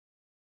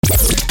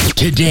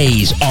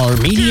Today's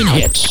Armenian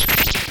hits.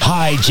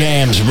 High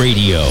Jams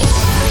Radio.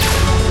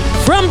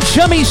 From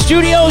Chummy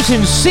Studios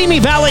in Simi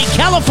Valley,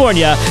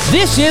 California,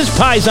 this is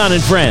Paisan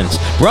and Friends,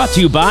 brought to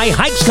you by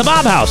Hike's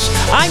Kebab House.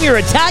 I'm your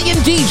Italian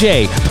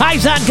DJ,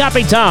 Paisan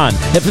Capitan,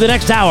 and for the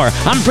next hour,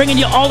 I'm bringing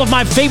you all of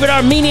my favorite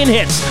Armenian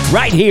hits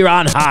right here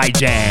on High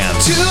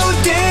Jams.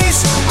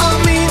 Today's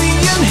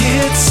Armenian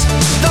hits,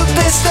 the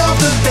best of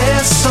the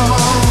best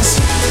songs.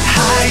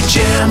 High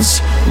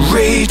Jams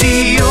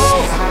Radio.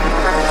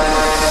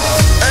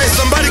 Hey,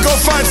 somebody go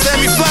find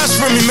Sammy Flash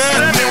for me,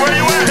 man. Sammy, where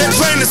you at? They're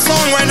playing the song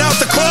right now at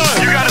the club.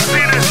 You gotta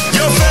see this.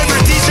 Your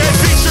favorite DJ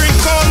featuring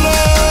Carlo.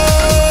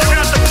 You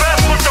got the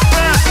best with the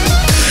best.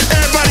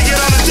 Everybody get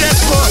on the dance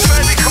floor.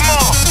 Baby, come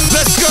on.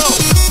 Let's go.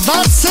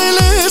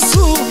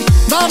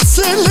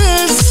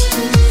 Դարձելես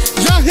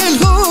Յահել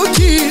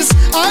հոգիս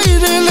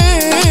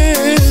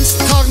այրելես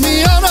Թաղ մի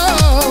արա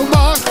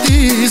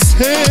բաղտիս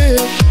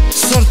հետ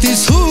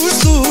Սրտիս հուր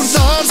դուր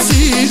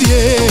դարսիր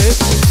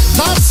ետ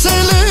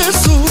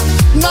Դարձելես ու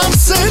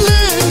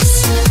նարսելես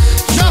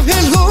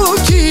Յահել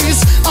հոգիս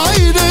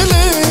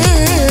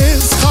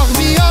այրելես Թաղ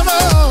մի արա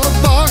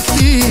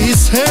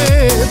բաղտիս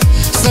հետ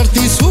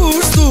Սրտիս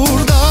հուր դուր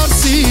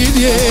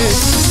դարսիր ետ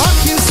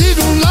Ախին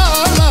սիրուն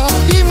լալա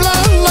իմ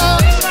լալա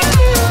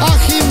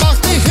Ախին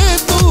բաղտի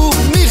հետ ու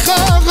մի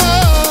խաղա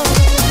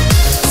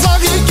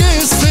Ծաղիկ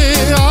ես թե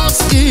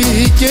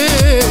ասկիկ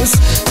ես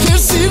Կեր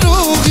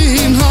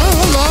սիրողին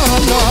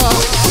հալալա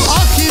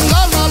Ախին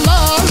լալա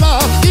լալա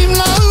իմ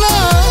լալա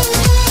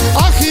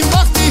Ախին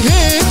բաղտի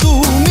հետ ու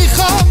մի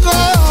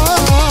խաղա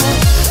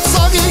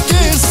Ծաղիկ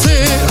ես թե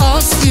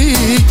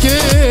ասկիկ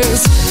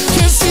ես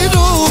Կեր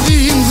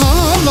սիրողին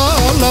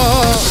հալալա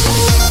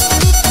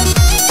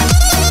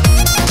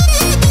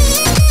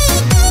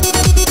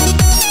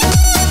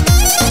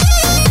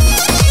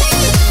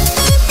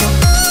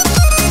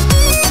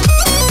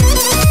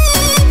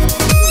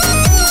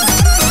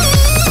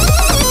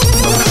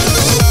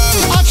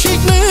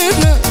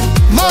Աչիկները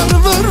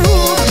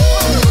վարվռում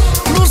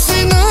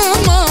Լուսի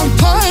նման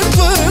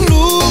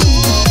փայլվելում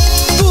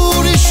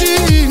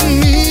Ուրիշին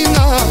մի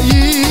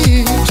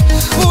նայիր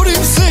Որ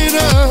իմ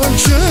սերը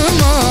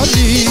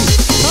չմալի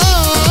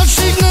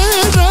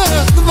Աչիկները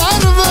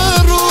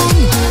վարվռում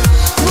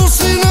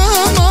Լուսի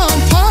նման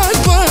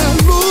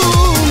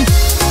փայլվելում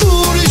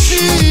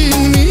Ուրիշին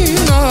մի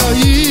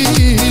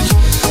նայիր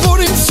Որ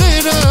իմ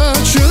սերը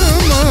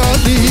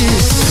չմալի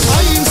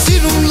Այ իմ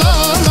սիրուն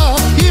լալա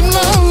իմ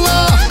լալա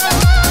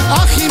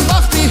Ախ իմ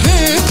բաղտի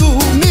հետ ու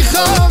մի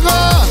խաղա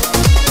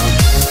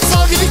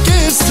Ծաղիկ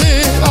ես թե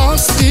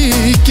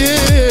աստիկ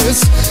ես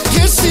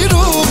Ես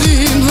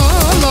սիրողին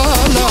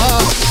հալալա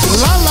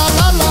Լալա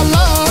լալա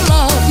լալա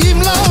իմ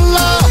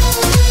լալա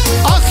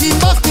Ախ իմ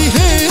բաղտի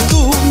հետ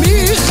ու մի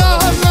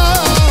խաղա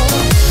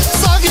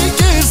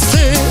Ծաղիկ ես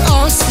թե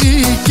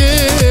աստիկ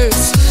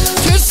ես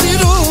Ես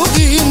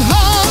սիրողին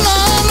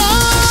հալալա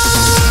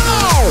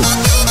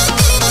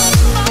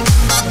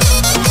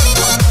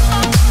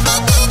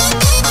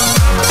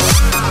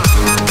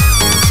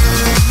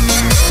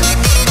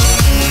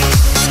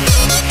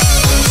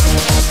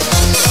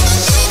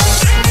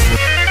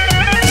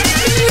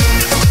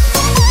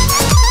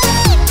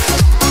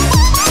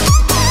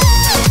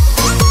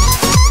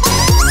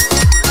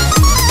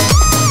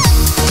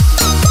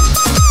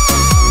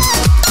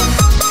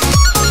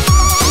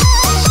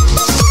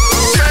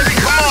Baby,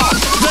 come on.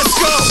 Let's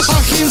go.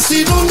 Ախին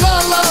սիրուն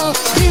լալա,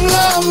 իմ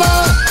լալա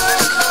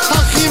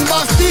Ախին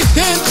բաղտի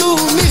հետ ու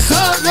մի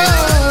խաղա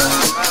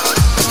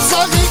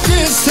Ծաղիկ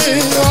ես թե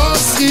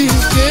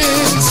ասիկ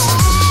ես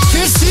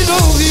Կեր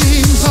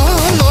սիրողին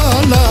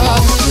հալալա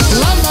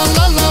Լալա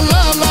լալա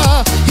լալա,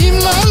 իմ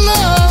լալա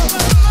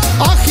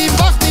Ախին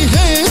բաղտի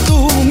հետ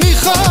ու մի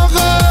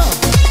խաղա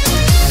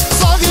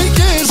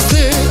Ծաղիկ ես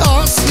թե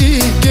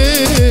ասիկ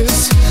ես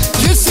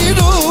Կեր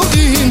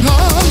սիրողին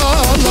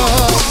հալալա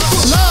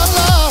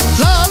Լալա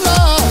լալա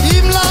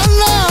իմ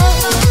լալա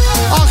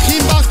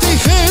Ախին բաղտի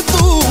հետ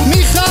ու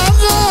մի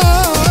խաղա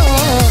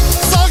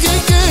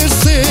Ծաղիկ ես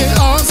թե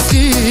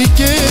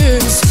ասիկ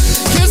ես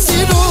Կեր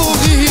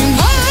սիրողին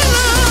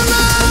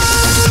հալալա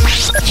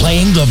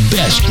Playing the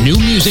best new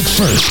music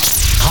first.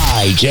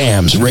 High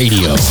Jams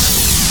Radio.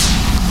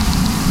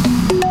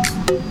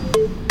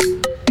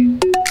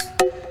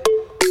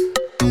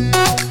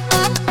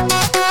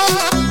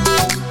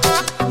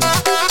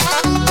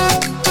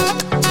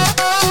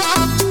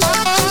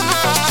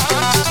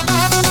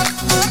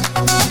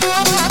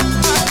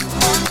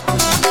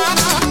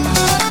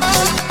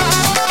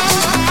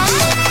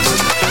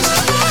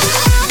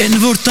 Են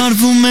որ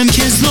տարվում եմ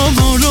քեզ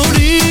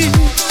նովորորի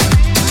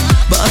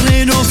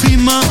Բարերով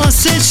հիմա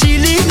ասել չի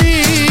լինի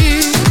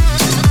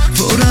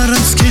Որ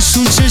առանց քեզ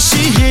շունչը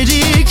չի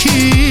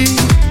հերիքի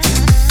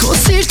Քո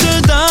սիրտը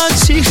դա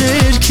չի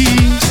հերքի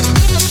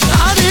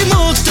Արի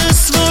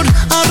մոտս որ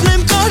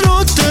առնեմ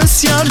կարոտս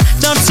յար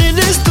Դարձել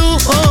ես դու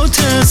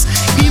օթս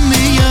իմ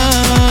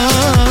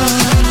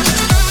միար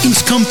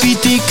Ինչքան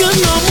պիտի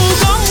կնամ ու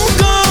գամ ու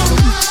գամ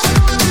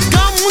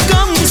Գամ ու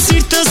գամ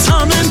սիրտս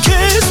հանեմ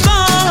քեզ բա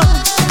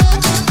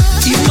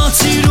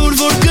Իմացիր ուր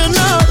որ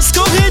գնաս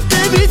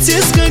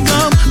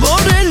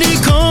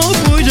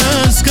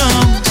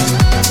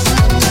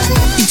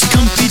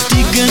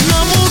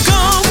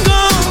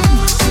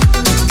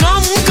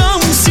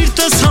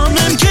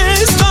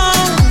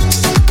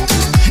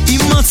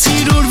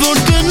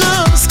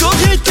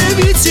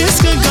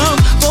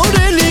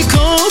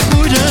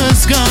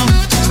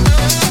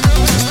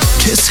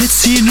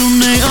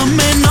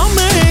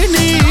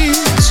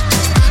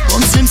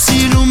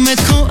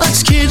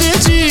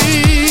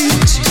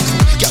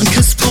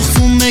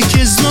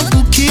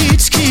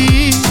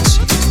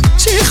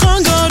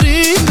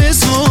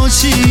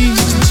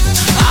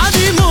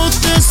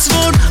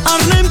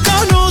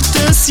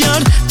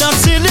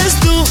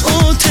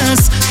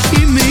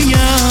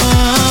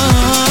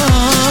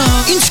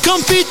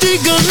կամ պիտի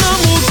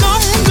գնամ ու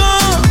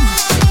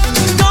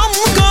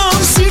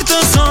կամ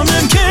սիրտս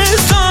անեմ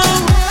քեզ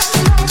տամ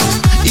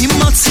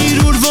Իմացիր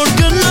ուր որ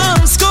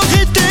գնաս քո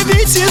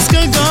հետևից ես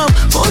կգամ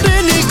որ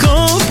էլի քո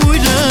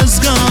բույրս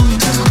գամ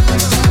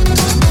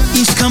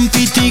Ինչքան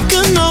պիտի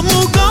գնամ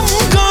ու կամ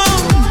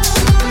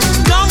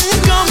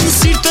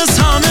սիրտս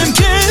անեմ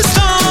քեզ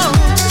տամ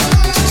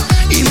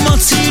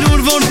Իմացիր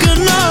ուր որ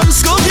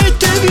գնաս քո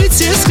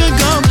հետևից ես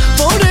կգամ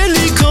որ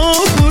էլի քո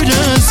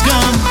բույրս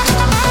գամ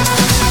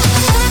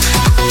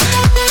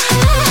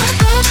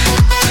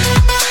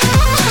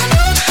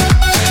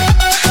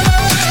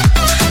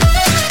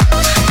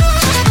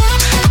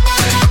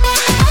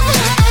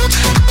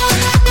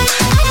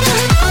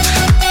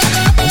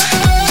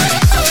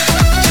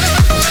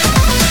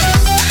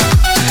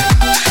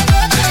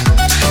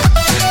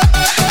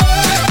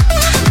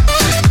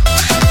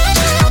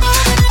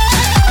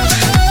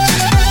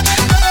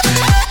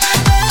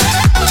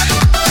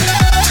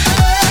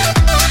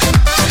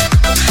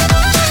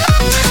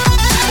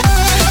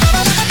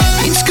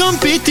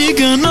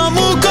Գնամ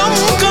ու կամ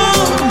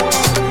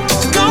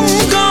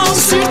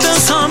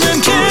սիրտս անեմ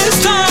քեզ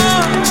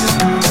տամ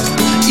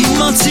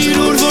Իմացիր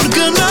ուր որ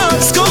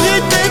գնաս քո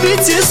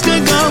հետևից ես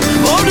կգամ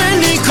որ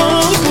էլի քո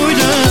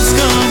բույրս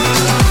գամ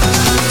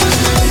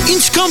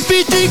Ինչքան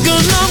պիտի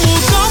գնամ ու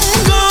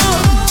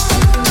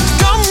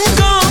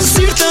կամ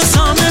սիրտս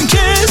անեմ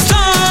քեզ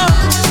տամ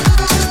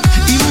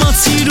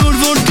Իմացիր ուր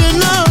որ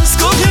գնաս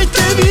քո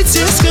հետևից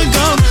ես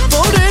կգամ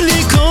որ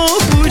էլի քո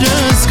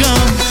բույրս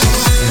գամ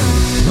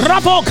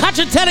Rapo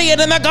Cacciatelli in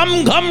the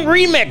Gum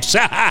remix.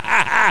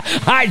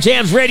 High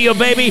Jams Radio,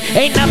 baby.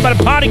 Ain't nothing but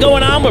a party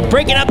going on. We're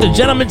breaking out the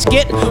gentleman's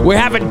kit. We're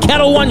having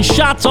Kettle One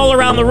shots all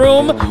around the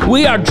room.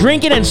 We are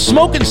drinking and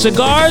smoking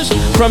cigars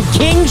from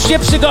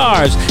Kingship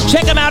Cigars.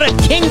 Check them out at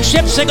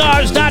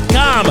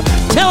kingshipcigars.com.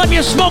 Tell them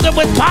you're smoking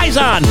with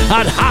Paisan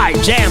on High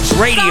Jams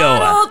Radio.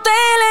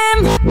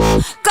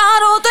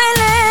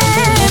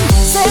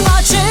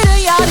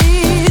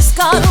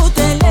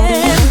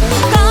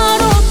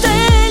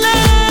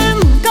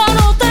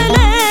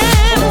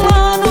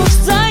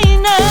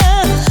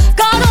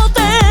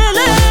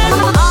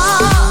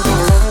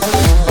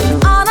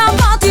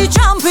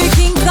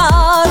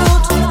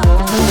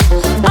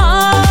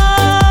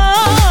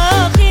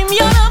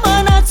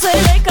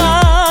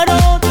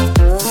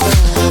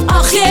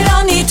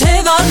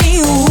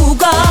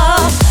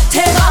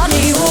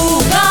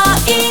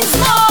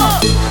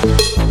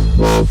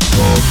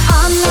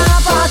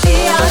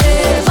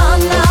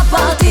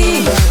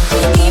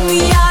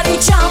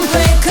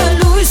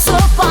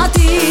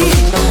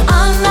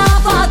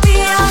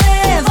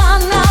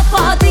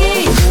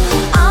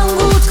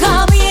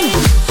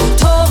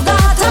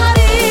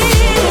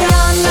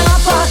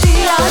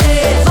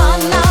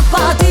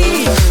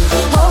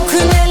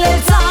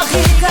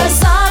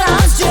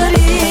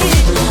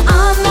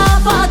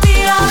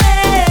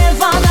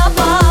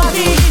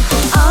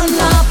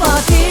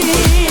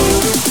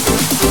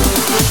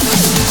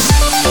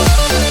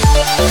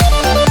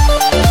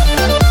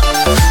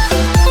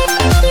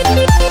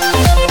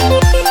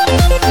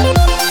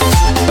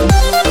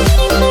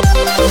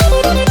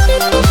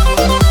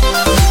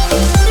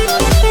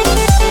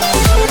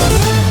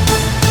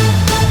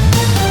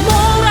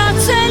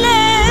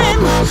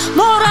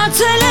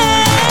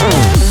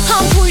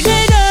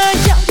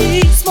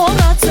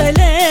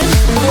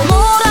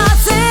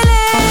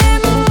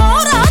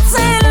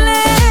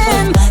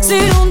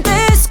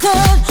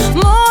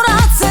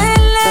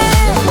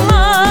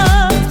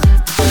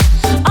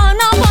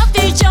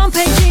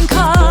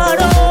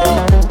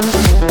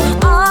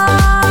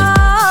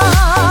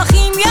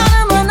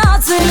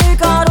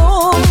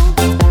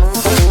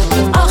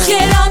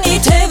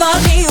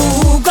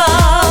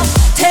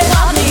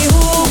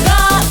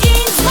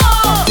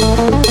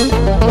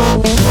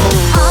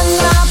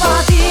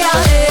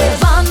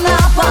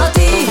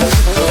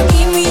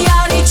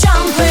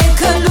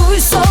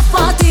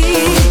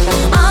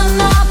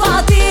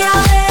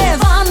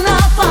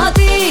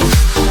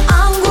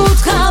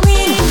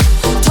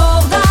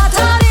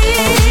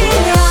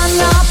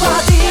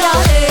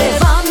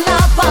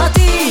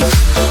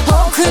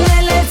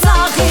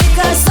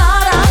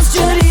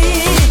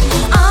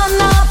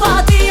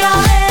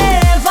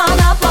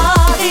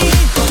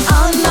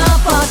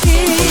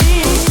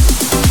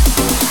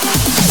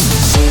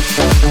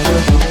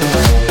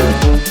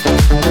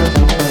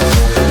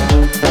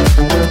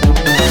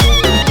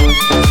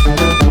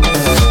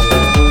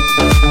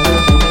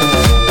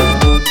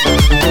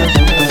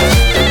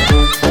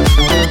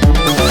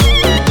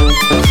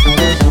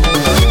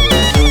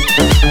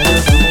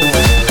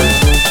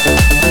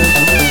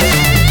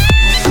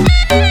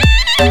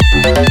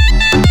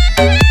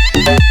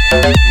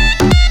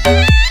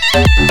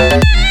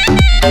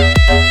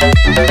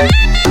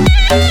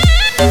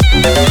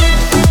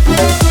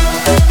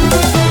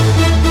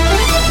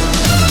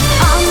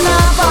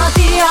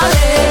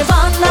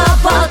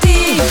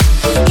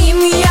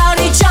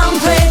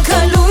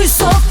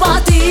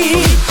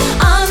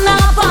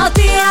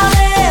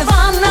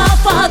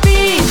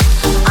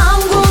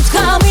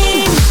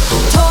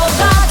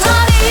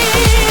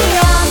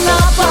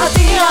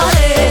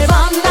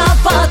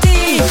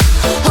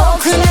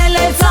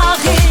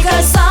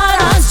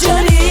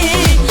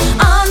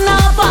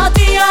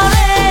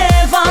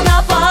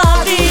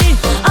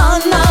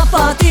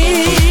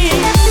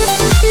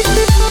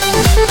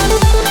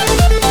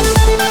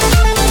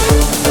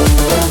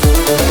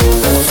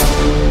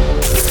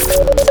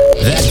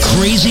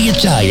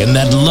 Italian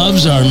that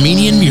loves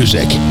Armenian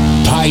music.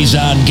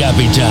 Paisan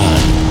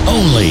Kapitan.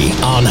 Only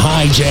on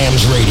High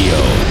Jams Radio.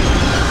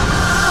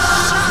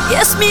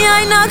 Ես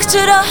միայնակ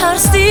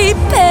ջրահարսի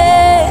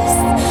պես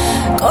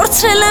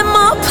կորցրել եմ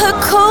ապը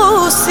քո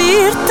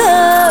սիրտը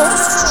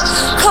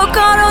Քո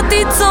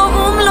կարոտի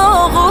ծովում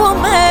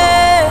լողում է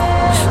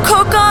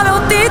Քո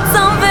կարոտի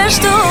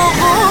ծանվեր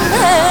դողում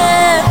է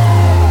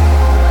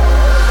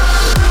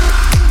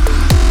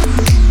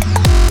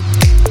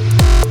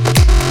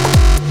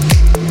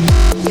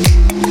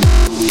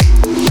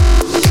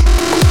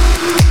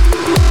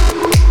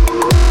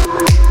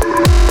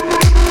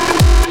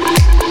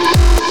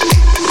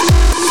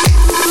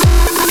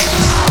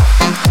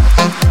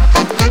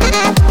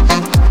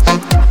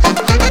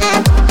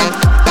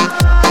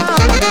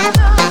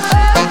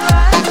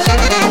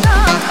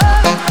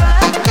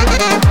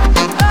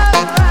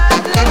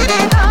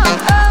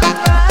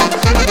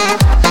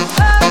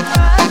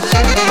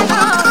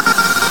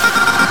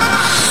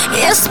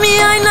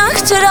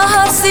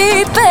ջրահասի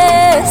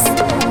պես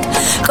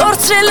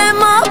կորցրել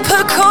եմ ապը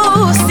քո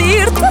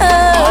սիրտը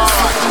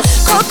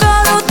Քո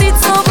կարոտի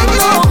ծովում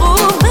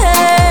լողում է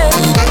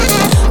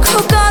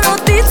Քո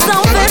կարոտի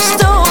ծանվեր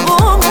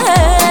շտողում է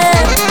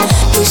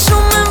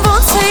Հիշում եմ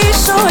ոնց է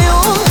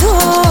իշոյում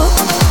դու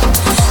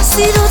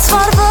Սիրուց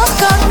վարվող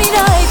կարմիր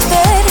այդ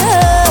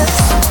վերս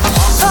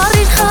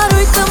Վարիր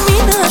խարույկը մի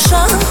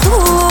նշան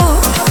դու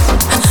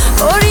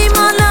Որ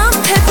իմանամ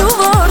թե դու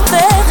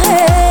որտեղ ես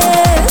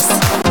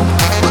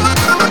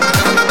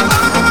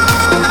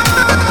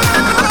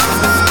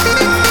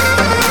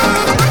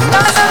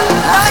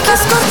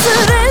Ես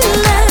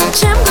կորցրել եմ,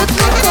 չեմ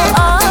գտնում քո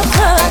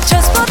ափը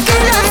Չես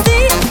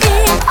պատկերացնի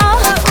իմ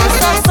ահը ու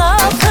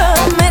սարսափը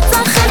Մեծ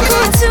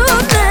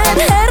ախելքություն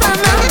էր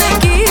հեռանալ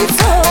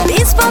մեկիցով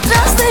Ինձ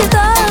պատրաստ էր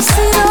դա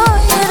սիրո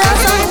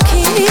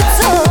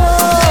երազանքիցով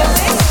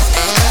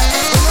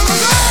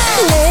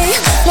Լեյ,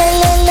 լե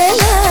լե լե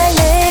լա,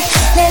 լեյ,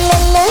 լե լե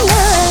լե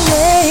լա,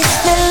 լեյ,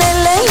 լե լե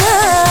լե լա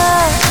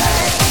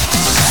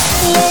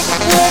Լեյ,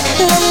 լե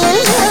լե լե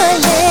լա,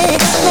 լեյ,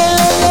 լե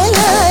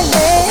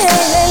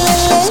լե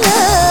լե լա,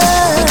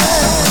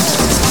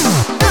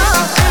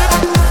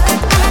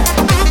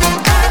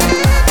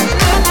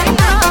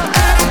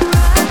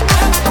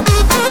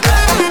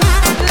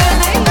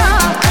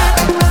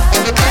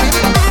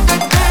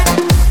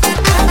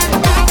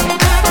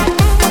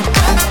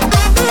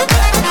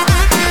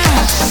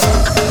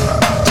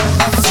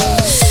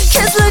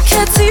 Քեզ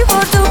լքեցի,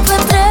 որ դու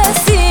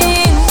փնտրես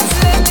ինձ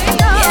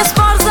Ես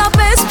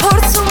պարզապես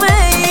փորձում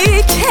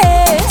էի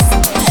քեզ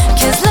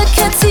Քեզ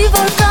լքեցի,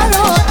 որ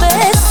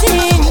կարոտես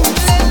ինձ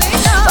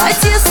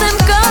Բայց ես եմ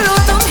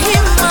կարոտում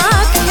հիմա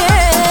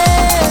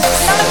քեզ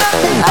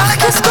Ախ,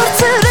 քեզ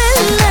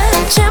կորցրել եմ,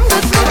 չեմ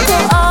գտնում քո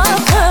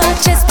ափը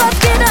Չես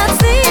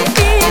պատկերացնի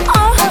իմ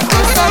ահը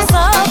ու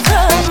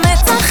սարսափը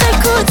Մեծ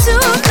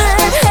ախելքություն էր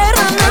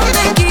հեռանալ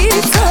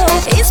մեկիցով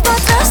Ինձ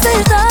պատրաստ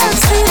էր դա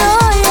սիրո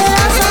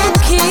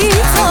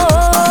երազանքիցով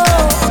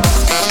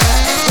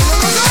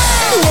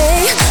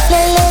Լեյ,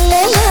 լե լե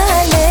լե լա,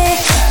 լեյ,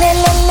 լե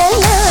լե լե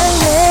լա,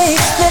 լեյ,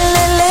 լե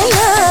լե լե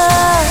լա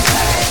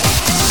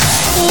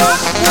Լե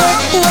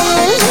լե լե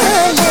լե լա,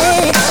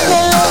 լեյ,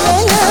 լե լե լե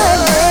լա,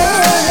 լեյ,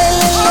 լե լե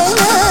լե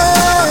լա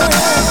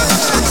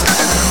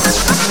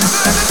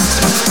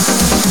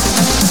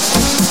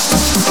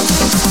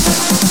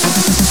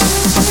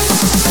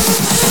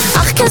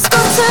Ախ, քեզ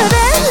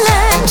կորցրել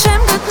եմ,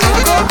 չեմ գտնում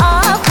քո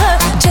ափը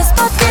Չես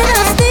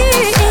պատկերացնի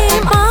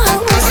իմ ահը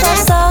ու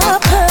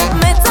սարսափը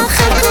Մեծ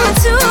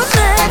ախելքություն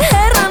էր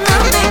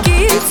հեռանալ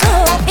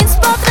մեկիցով Ինձ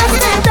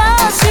պատրաստ էր դա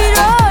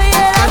սիրո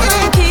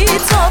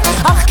երազանքիցով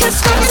Ախ, քեզ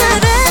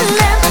կորցրել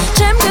եմ,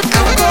 չեմ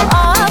գտնում քո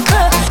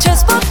ափը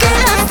Չես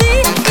պատկերացնի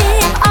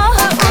իմ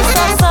ահը ու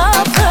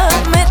սարսափը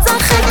Մեծ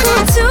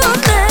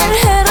ախելքություն էր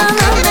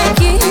հեռանալ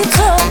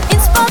մեկիցով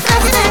Ինձ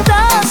պատրաստ էր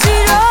դա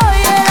սիրո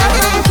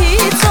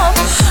երազանքիցով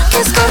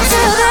Քեզ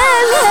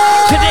կորցրել եմ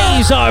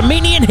Today's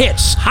Armenian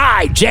Hits,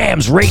 High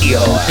Jams Radio.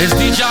 It's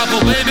DJ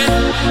Apple, baby,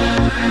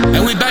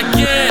 and we back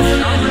in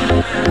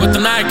with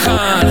an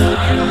icon,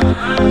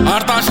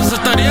 Artash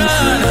Satarian.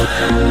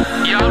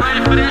 Y'all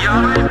ready for this?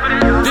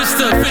 This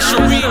the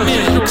official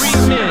remix.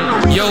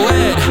 Yo,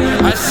 Ed,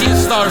 I see a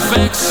star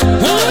fix. 1,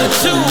 2,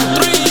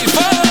 3,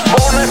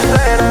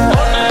 4.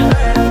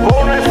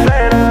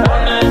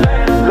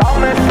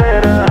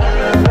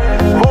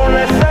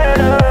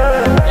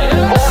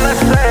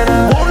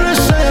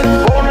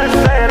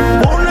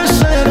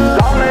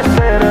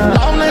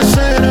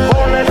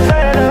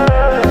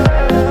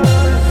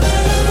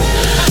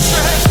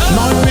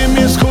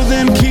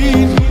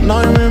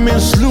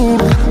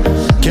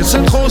 Քեզ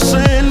հետ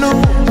խոսելու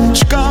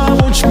չկա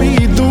ոչ մի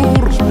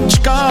դուր,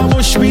 չկա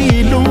ոչ մի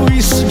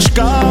լույս,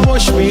 չկա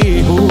ոչ մի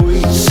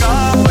հույս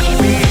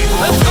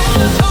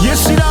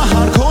Ես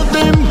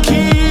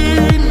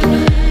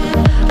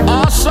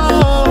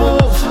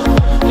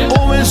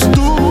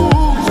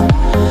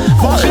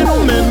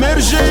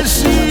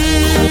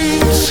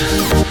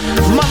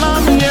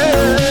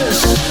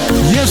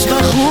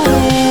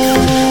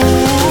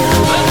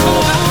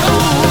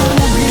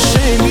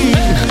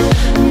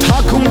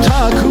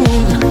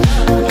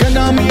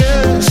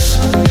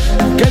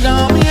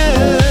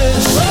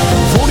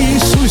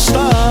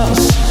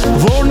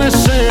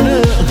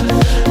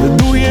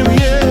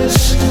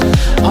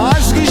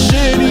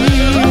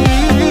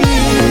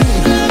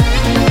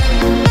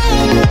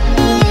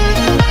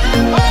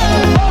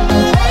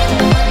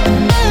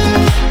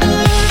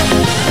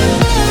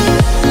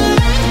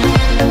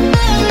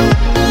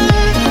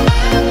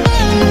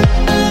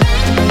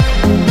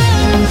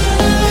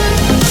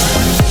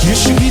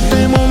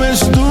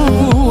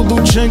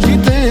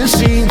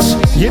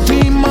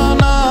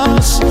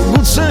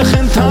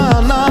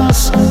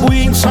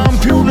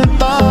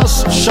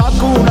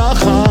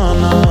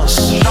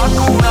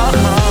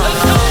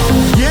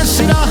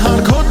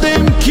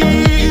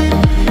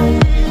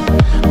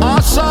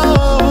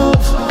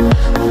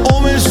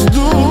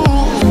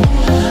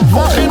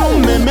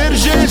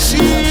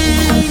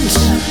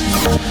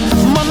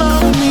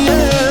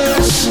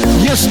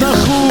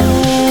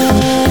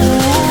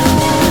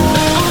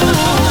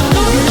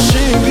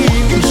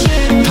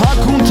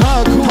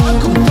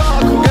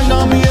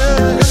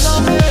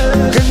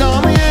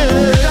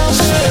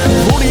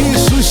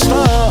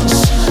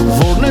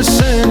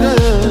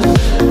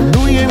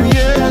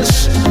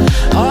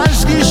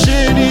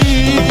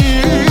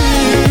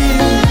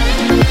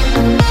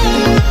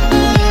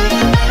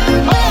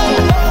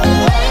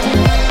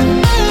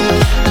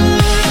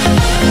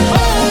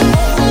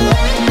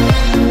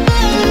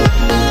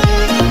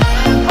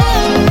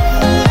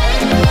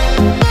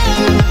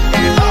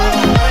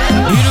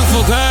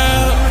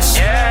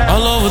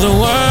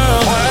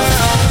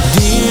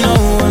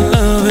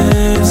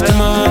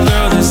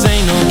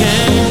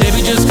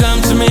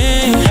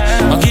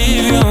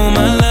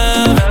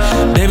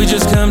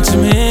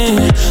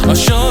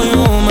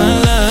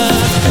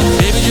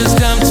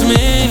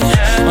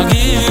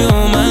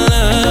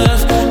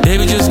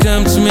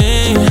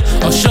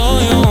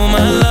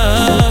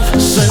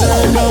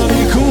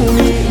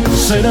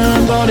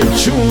կարիք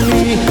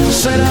չունի,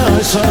 սերը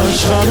այս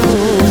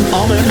աշխարհում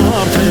ամեն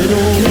հարթեր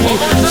ունի,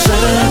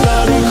 սերը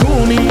կարիք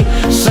ունի,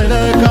 սերը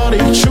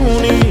կարիք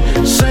չունի,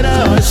 սերը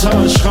այս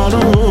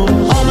աշխարհում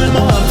ամեն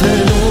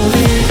հարթեր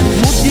ունի,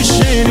 մութ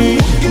գիշերի,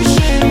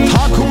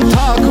 թակում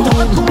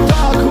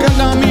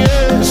գնամ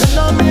ես,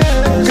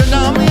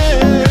 գնամ ես.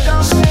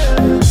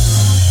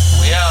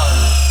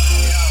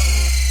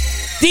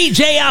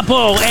 DJ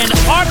Apple and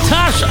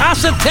Artash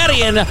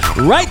Asaterian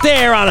right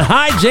there on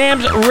High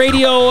Jams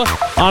Radio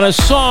on a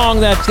song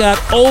that's got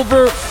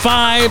over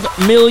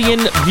 5 million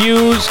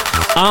views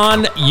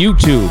on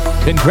YouTube.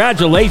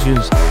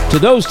 Congratulations to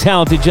those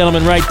talented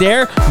gentlemen right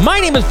there. My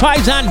name is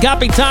Paisan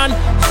Kapitan.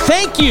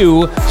 Thank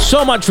you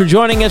so much for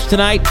joining us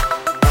tonight.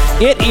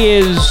 It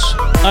is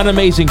an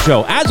amazing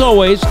show, as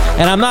always,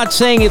 and I'm not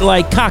saying it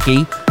like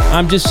cocky.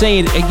 I'm just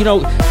saying, you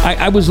know,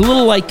 I was a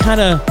little like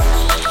kind of,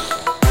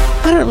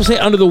 I don't want to say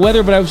under the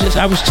weather, but I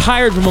was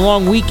tired from a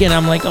long weekend.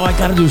 I'm like, oh, I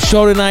got to do a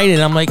show tonight.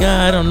 And I'm like,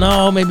 I don't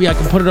know, maybe I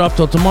can put it off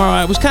till tomorrow.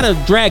 I was kind of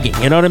dragging,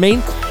 you know what I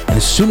mean? And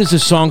as soon as the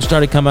song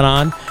started coming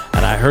on,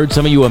 and I heard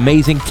some of you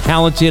amazing,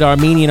 talented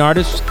Armenian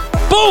artists,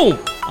 boom!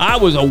 I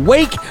was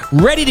awake,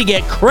 ready to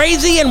get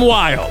crazy and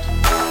wild.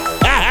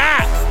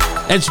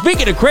 And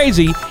speaking of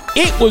crazy,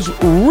 it was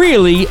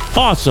really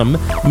awesome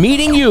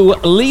meeting you,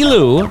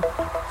 Lilu,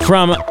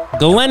 from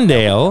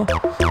Glendale,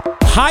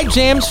 High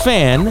Jams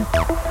fan.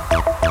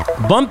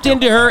 Bumped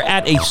into her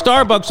at a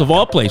Starbucks of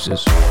all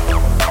places.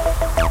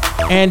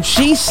 And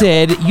she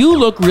said, you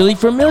look really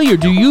familiar.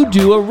 Do you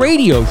do a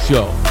radio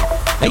show?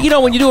 Now, you know,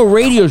 when you do a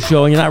radio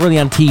show and you're not really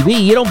on TV,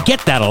 you don't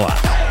get that a lot.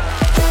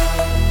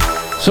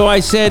 So I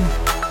said,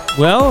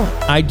 well,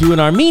 I do an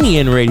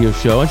Armenian radio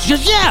show. And she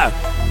says, yeah,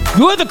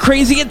 you're the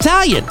crazy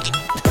Italian.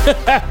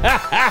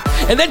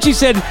 And then she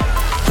said,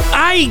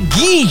 Ai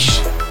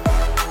Gish.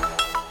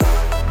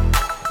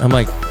 I'm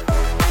like,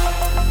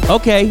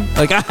 okay,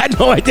 like I had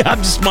no idea. I'm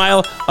just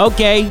smile.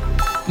 Okay,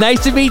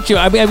 nice to meet you.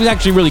 I mean, it was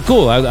actually really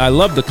cool. I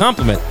loved the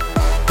compliment.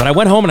 But I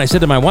went home and I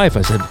said to my wife,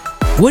 I said,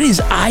 what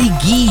is Ai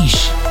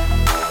Gish?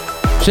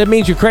 She said, it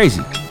means you're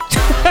crazy.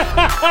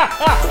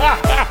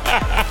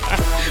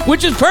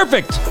 Which is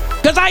perfect,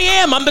 because I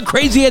am. I'm the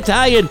crazy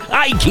Italian.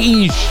 Ai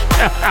Gish.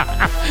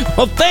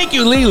 Well, thank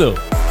you, Lilu.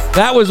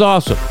 That was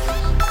awesome.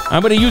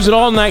 I'm going to use it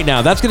all night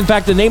now. That's, in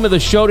fact, the name of the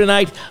show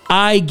tonight,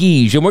 Ai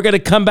Gish. And we're going to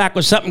come back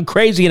with something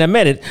crazy in a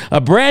minute. A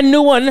brand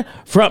new one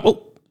from,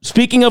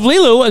 speaking of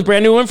Lilu, a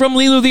brand new one from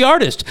Lilu the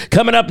artist.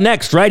 Coming up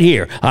next right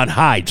here on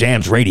High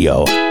Jams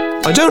Radio.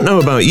 I don't know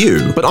about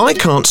you, but I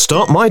can't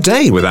start my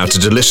day without a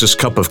delicious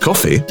cup of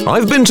coffee.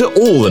 I've been to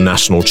all the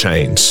national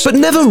chains, but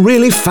never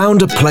really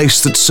found a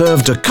place that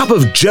served a cup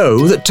of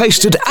joe that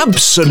tasted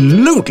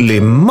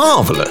absolutely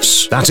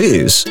marvelous. That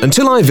is,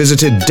 until I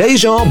visited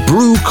Deja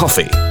Brew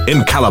Coffee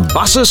in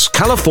Calabasas,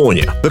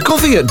 California. The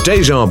coffee at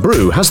Deja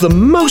Brew has the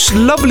most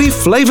lovely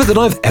flavor that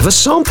I've ever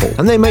sampled,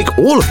 and they make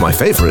all of my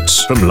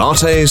favorites, from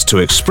lattes to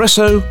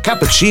espresso,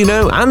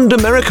 cappuccino, and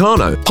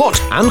Americano,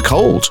 hot and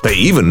cold. They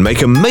even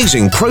make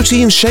amazing protein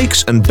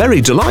shakes and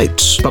berry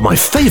delights. But my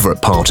favorite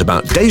part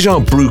about Deja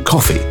Brew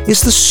Coffee is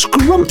the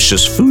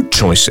scrumptious food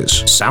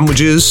choices.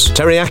 Sandwiches,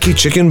 teriyaki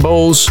chicken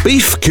bowls,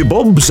 beef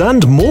kebabs,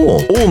 and more.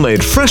 All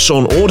made fresh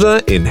on order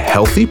in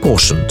healthy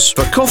portions.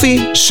 For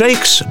coffee,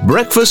 shakes,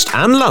 breakfast,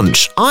 and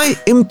lunch, I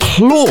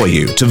implore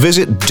you to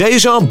visit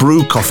Deja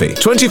Brew Coffee,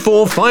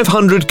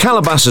 24500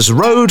 Calabasas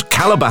Road,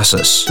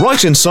 Calabasas,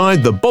 right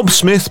inside the Bob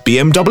Smith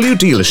BMW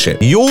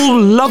dealership. You'll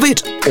love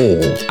it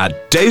all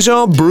at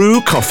Deja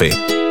Brew Coffee.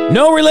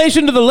 No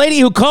relation to the lady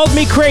who called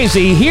me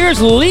crazy. Here's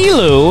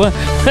Lilu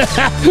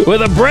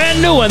with a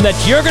brand new one that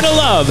you're going to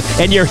love.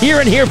 And you're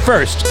hearing here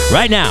first,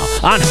 right now,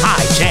 on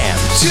High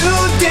Jams.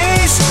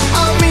 Today's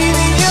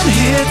Armenian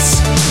hits,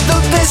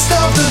 the best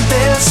of the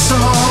best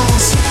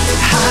songs.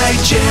 High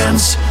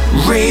Jams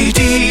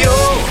Radio.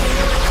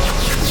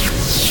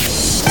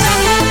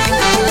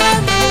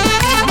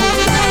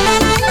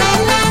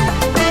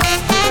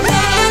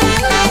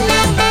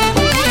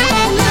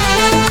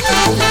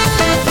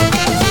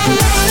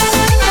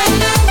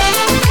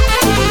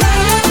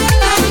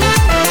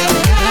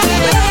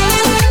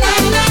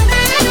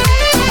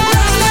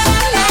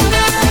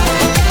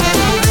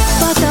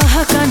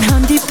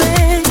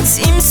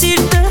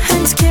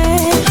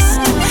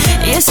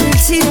 Ես էլ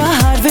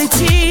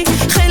սիրահարվեցի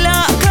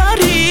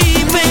խելագարի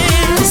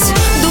պես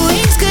Դու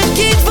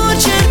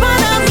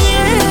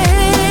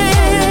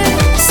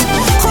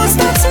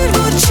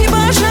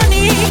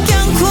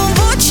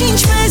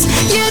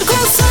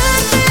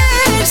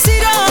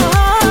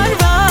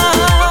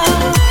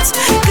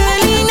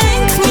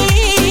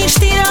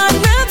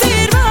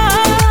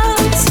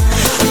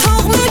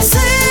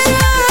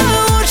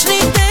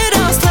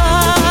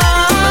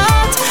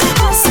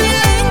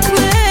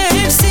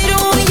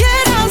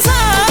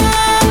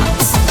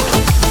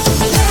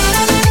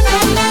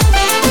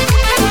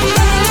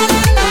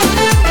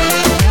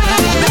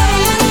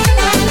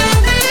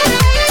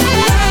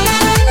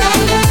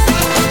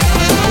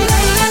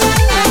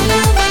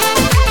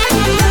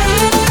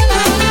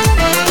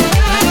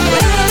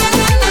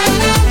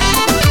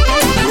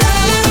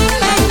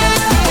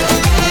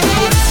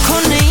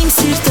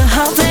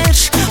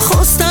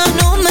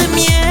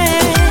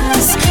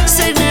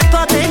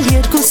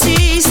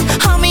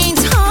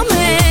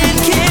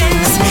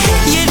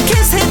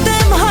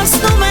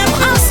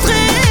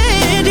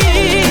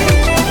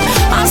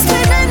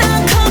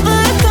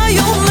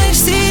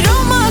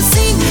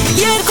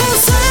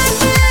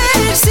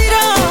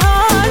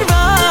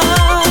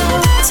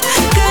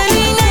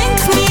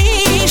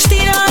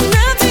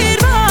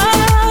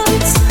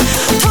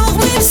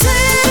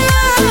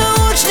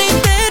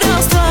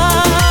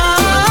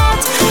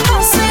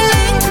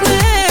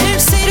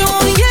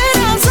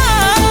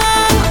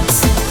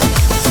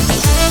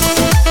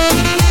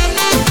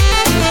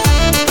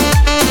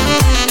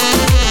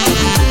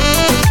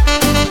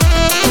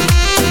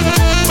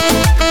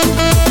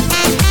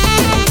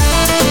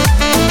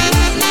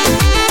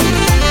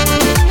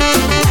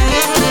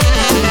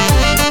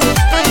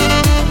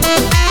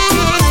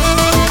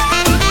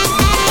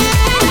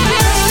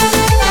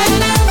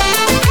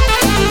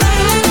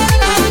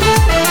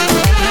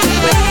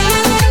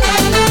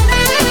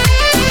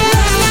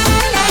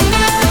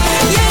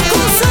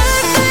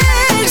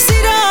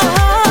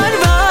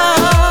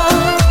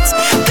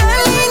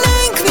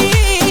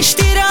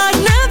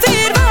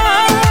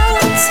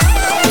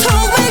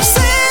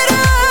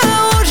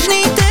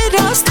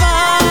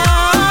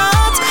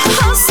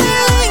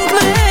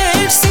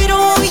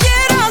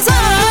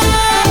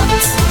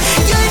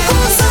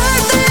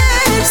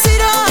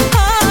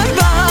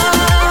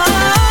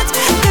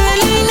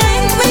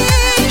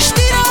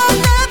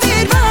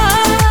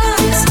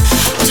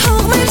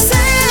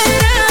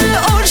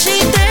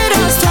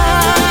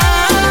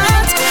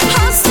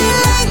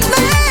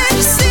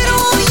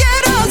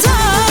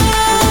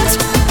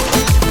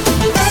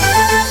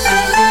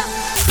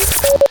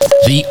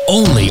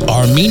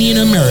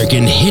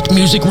Armenian-American hit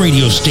music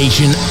radio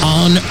station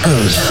on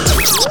Earth.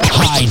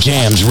 High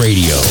Jams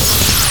Radio.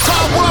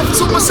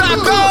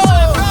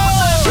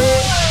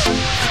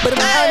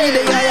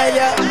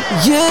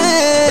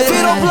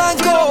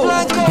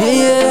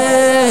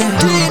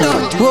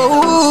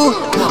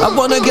 I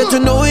wanna get to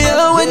know you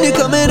when you're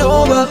coming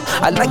over.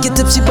 I like you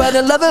tipsy but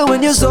I love it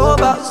when you're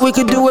sober. We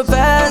could do it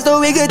fast or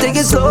we could take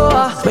it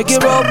slower. Make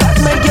it roll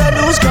back, make you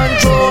lose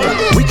control.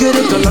 We could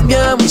hit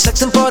Colombia and we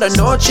sexing for the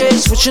Noche.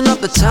 Switching up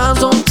the time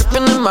zone,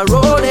 tripping in my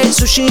Rolex.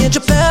 Sushi in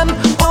Japan,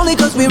 only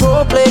cause we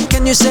role play.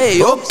 Can you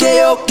say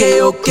okay,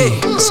 okay, okay?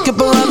 Skip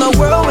around the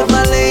world with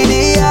my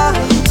lady, yeah.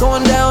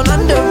 Going down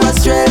under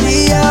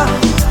Australia.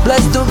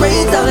 Bless the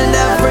rain down in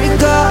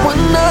Africa.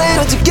 One night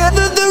all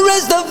together the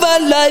rest of our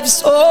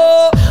lives.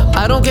 Oh,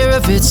 I don't care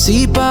if it's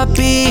si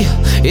papi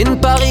in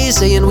Paris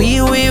saying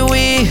oui, oui,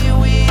 oui.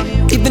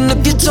 Even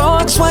if you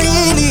talk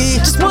Swahili,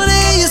 just wanna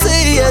hear you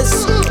say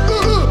yes.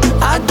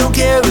 I don't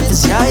care if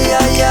it's yeah,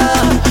 yeah,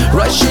 yeah,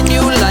 rushing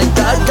you like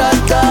da, da,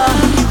 da.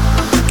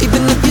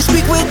 Even if you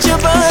speak with your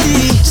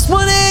body, just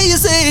wanna hear you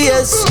say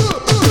yes.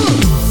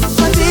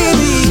 My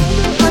baby,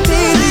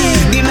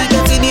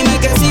 dime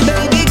que sí,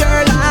 baby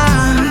girl.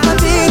 My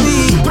baby,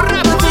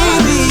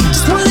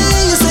 just wanna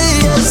hear you say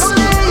yes.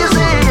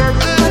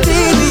 My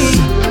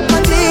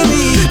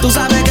baby, tú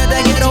sabes que te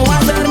quiero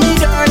hacer mi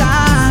girl.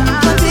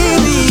 My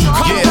baby,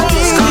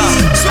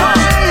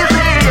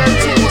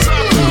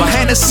 my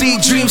Hennessy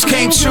dreams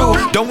came true.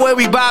 Don't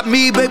worry about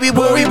me, baby,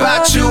 worry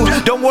about you.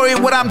 Don't worry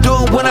what I'm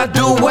doing when I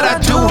do what I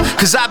do.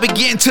 Cause I've been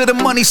getting to the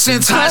money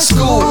since high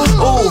school.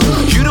 Ooh,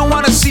 you don't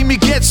wanna see me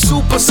get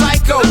super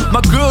psycho.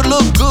 My girl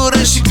look good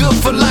and she good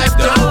for life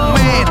though.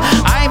 Man,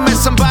 I ain't met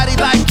somebody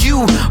like you,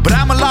 but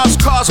I'm a lost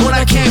cause when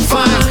I can't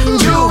find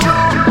you.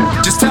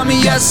 Just tell me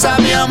yes, I'll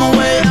be on my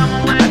way.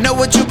 I know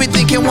what you be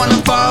thinking when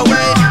I'm far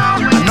away.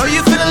 I know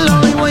you feeling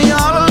lonely when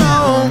you're all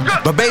alone,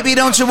 but baby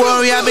don't you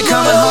worry, I'll be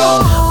coming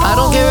home. I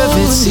don't care if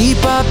it's si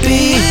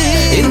papi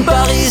in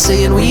Paris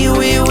saying oui,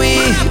 oui, oui.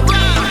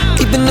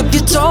 Even if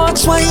you talk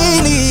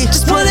Swahili,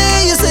 just wanna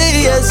hear you say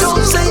yes.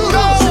 Don't say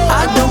no.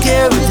 I don't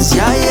care if it's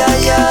yeah,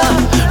 yeah, yeah,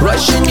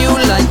 rushing you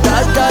like da,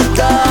 da,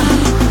 da.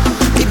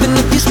 Even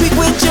if you speak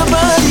with your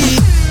body,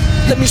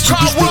 let me speak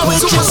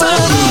with your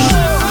body.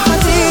 My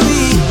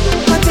baby,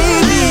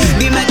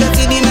 dime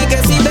que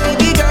sí,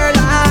 baby girl.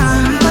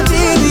 My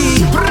baby,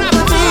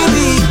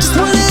 just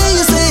wanna hear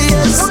you say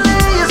yes.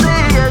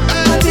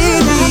 My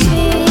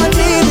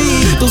baby,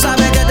 tú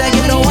sabes que te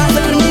quiero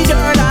hacer mi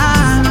girl.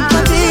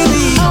 My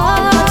baby,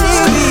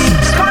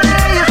 just wanna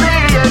hear you say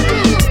yes.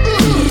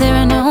 There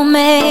are no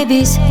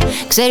maybes.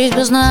 Ξέρεις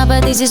πως να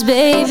απαντήσεις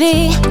baby.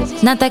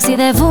 Να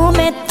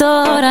ταξιδεύουμε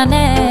τώρα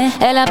ναι.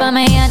 Έλα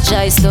πάμε για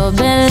τσάι στο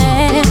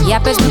Μπελέ. Για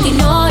πες μου την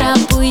ώρα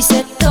που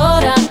είσαι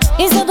τώρα.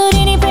 Η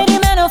Σαντορίνη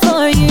περιμένω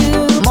for you.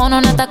 Μόνο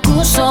να τα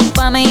ακούσω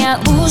πάμε για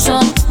ούζο.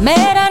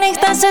 Μέρα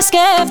νύχτα σε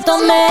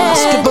σκέφτομαι.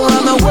 Skip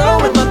around the world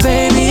with my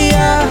baby,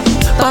 yeah.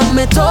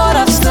 Πάμε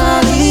τώρα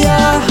Αυστραλία.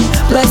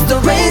 Bless the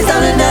rains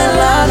down in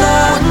Atlanta.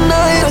 One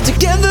night all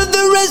together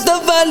the rest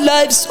of our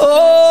lives.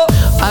 Oh,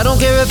 I don't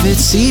care if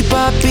it's si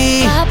papi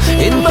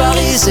in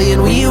Paris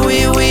saying oui, oui,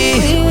 oui.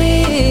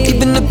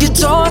 Even if you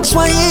talk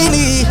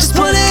Swahili, just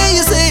wanna hear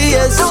you say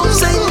yes. Don't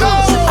say no.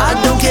 I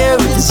don't care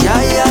if it's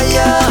yeah, yeah,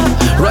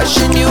 yeah,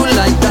 rushing you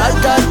like da,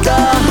 da, da.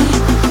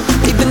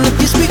 Even if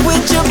you speak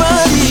with your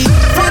body,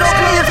 pero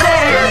please go.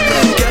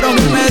 Quiero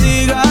que me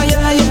diga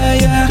yeah,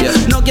 yeah,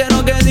 yeah. No quiero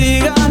que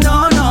diga no,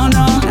 no,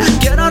 no.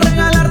 Quiero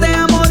regalarte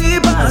amor y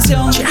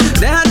pasión.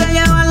 Déjate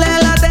llevarle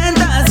la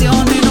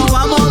tentación y nos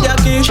vamos de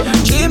aquí.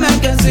 Dime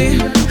que sí.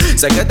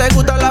 Sé que te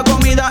gusta la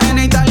comida en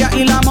Italia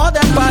y la moda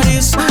en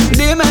París.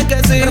 Dime que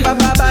sí.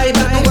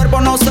 Tu cuerpo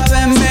no sabe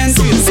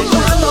mentir. Si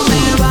cuando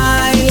me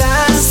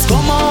bailas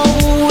como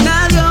una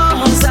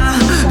diosa,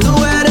 tú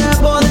eres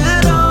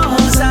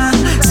poderosa.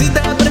 Si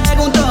te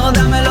pregunto,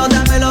 dámelo,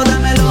 dámelo,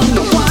 dámelo.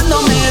 Cuando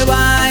me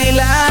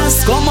bailas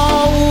como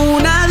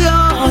una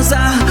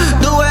diosa,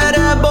 tú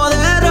eres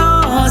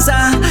poderosa.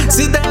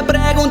 Si te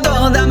pregunto,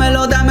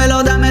 dámelo, dámelo,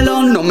 dámelo.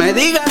 No me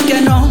digas que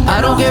no. I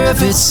don't care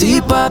if it's si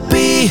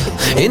papi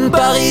in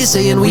Paris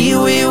saying oui,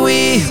 oui,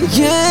 oui.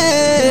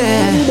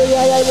 Yeah,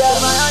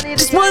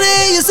 just wanna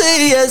hear you say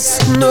yes.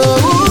 No,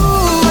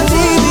 my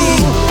baby,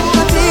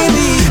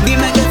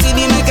 dime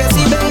que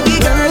sí, baby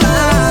girl.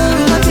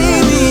 My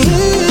baby,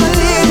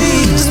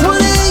 just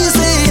wanna hear you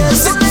say yes.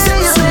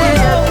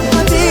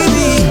 My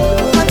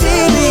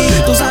baby,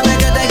 tú sabes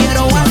que te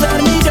quiero hacer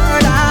mi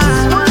girl.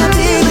 My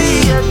baby,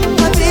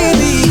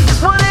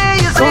 just wanna hear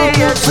you say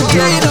yes.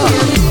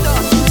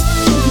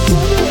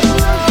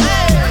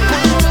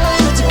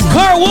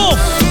 Car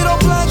Wolf,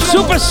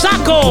 Super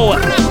Sacco,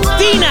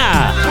 Dina,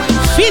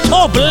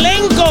 Fito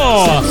Blanco.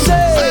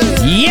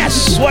 Yes,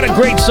 what a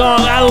great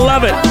song. I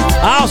love it.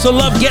 I also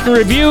love getting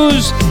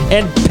reviews.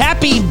 And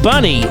Pappy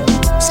Bunny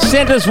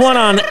sent us one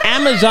on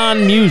Amazon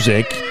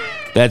Music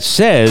that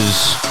says,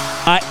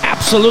 I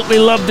absolutely absolutely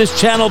love this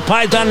channel.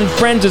 Paisan and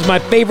Friends is my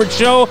favorite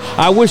show.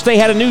 I wish they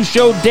had a new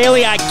show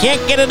daily. I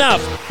can't get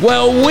enough.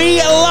 Well, we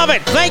love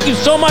it. Thank you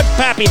so much,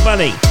 Pappy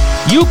Bunny.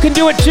 You can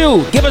do it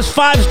too. Give us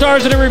 5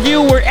 stars and a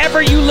review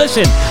wherever you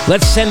listen.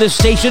 Let's send this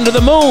station to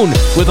the moon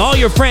with all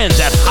your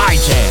friends at High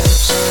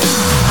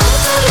Jams.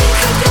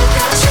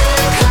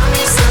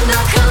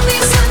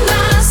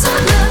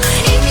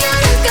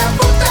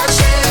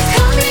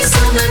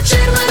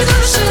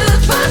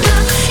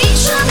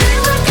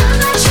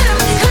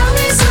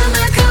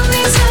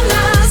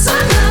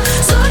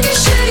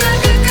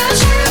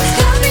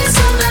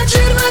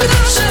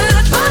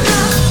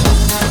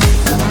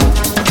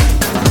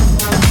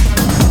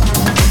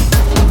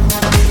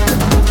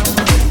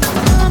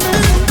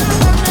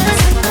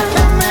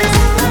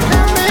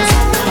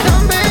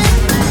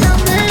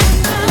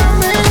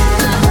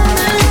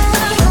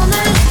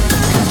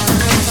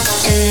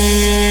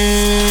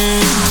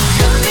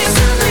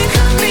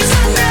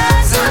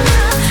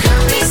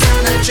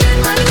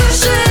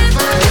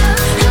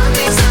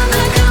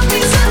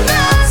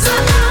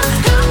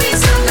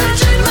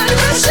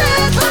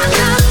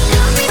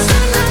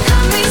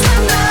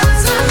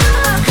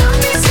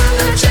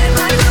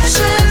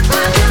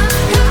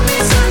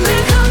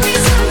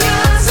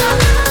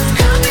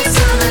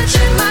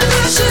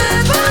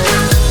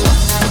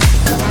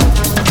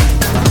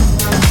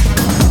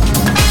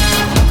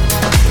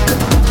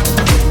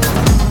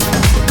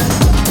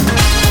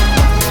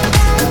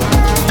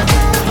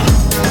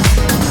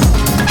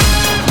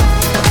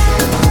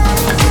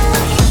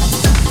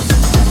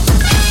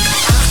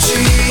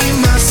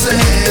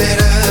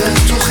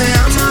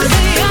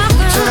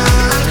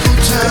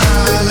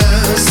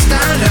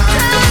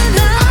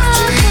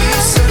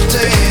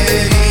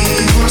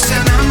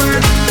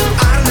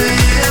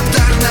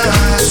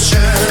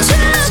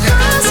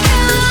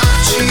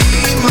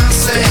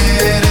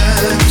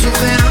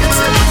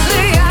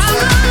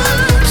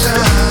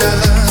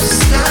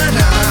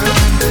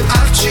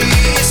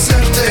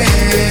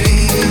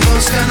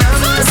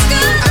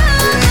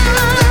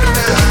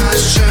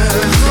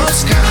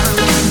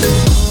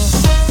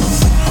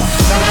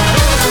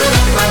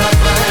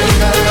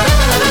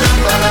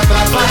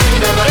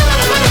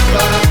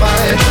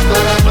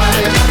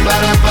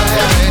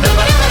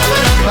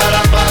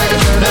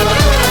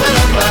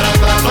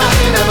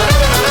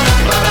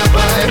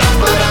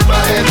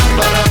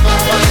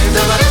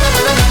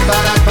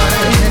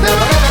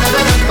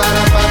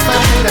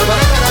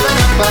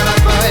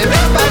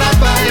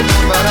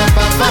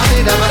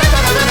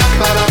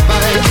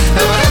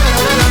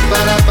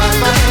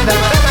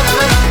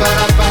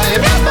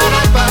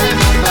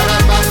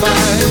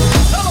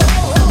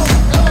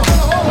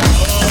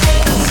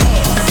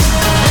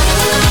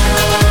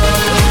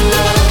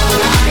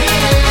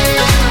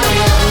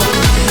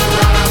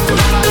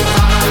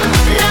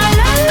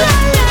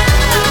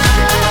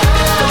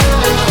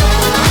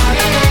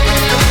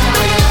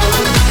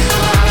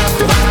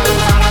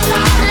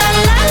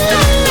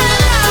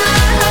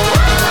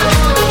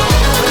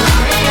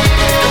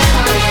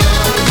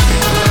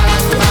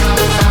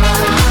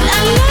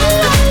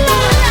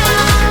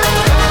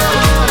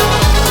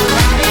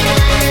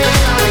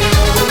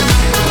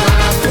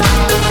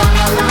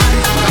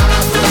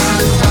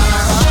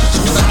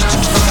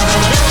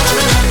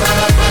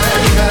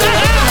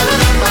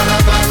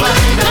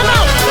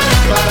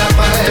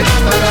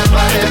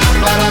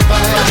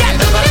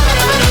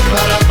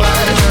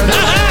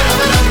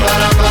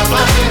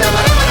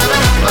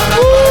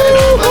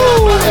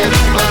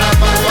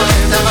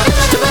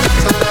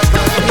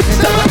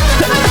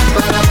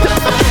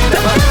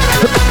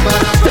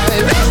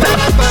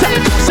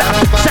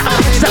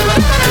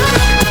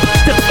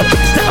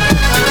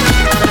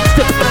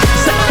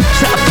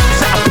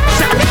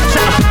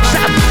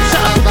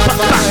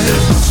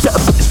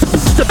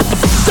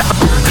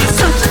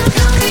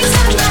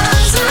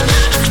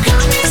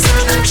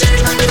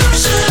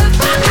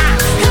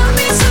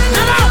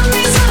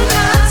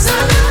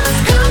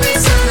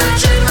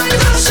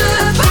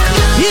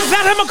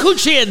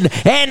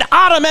 And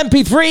Autumn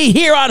MP3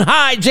 here on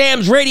High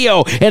Jams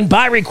Radio. And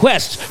by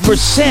request for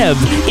Sev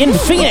in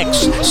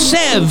Phoenix.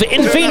 Sev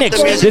in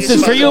Phoenix. This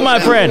is for you, my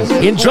friend.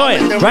 Enjoy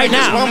it right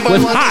now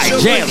with High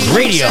Jams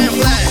Radio.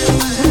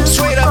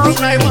 Straight up from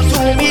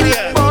 912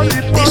 Media.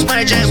 This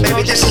my jam,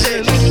 baby. This is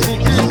it. 3,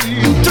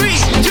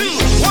 2,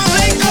 1,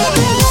 let go.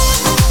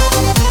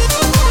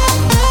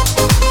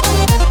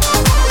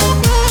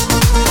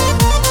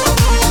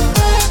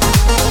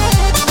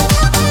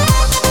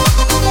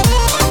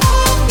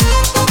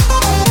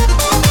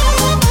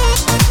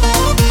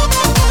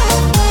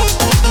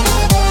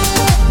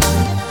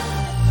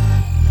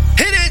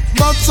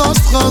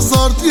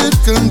 Աստղազարդ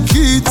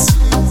երկնքից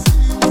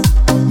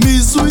մի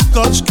զույգ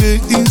աչք է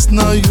ինձ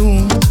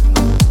նայում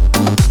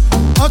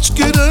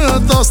աչքերը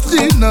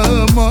աստղի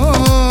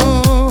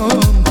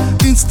նման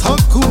ինձ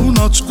թաքուն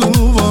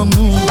աչքով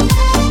անում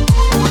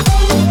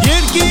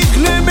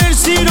երկինքն է մեր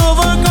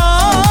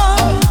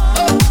սիրողական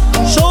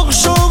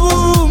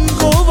շողշողում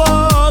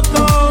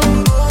գովական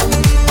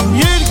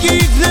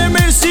երկինքն է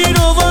մեր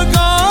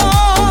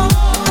սիրողական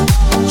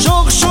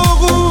շող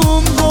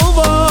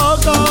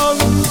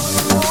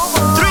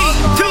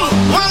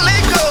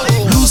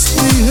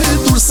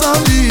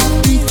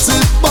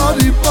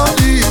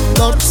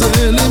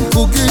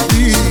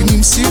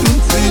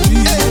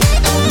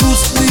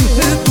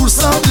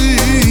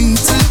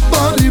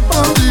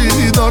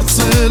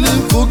դարձել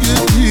եմ քո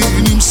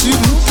գետին իմ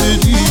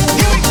սիրուների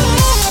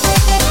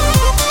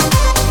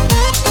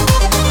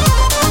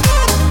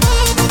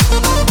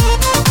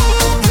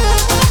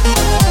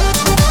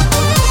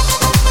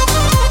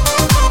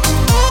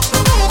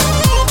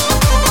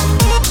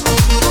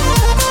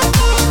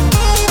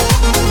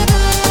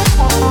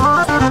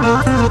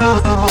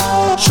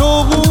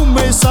Շողում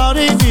է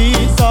սարևի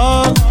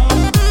տակ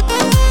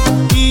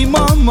Իմ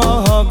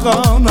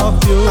ամահական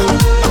աղբյուր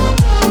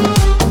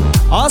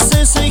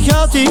Ասես է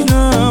քյատի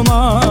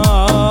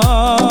նման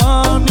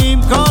Իմ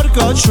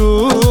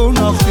կարկաչուն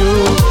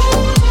աղբյուր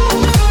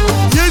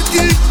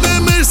Երկիկն է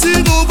մեր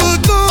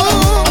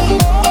սիրովական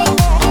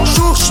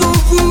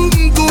Շողշողում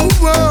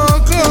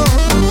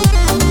գովական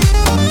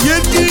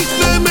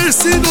Երկիկն է մեր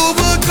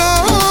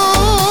սիրովական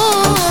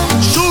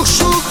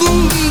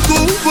Շողշողում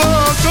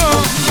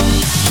գովական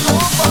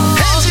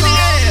Hands in the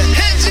air,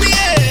 hands in the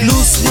air.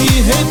 Լուսնի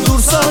հետ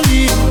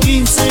դուրսալի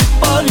ինձ է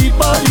պարի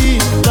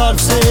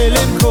Դարձել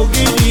եմ քո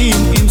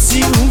գերին իմ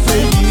սիրուն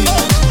ֆերի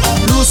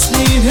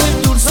Լուսնի հետ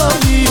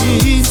դուրսալի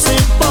ինձ է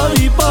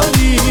պարի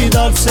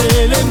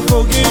Դարձել եմ քո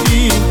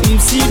գերին իմ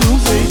սիրուն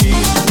ֆերի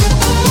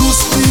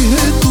Լուսնի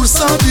հետ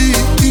դուրսալի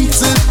ինձ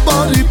է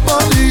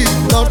պարի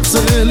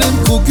Դարձել եմ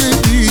քո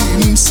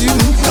գերին իմ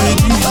սիրուն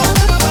ֆերի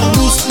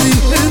Լուսնի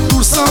հետ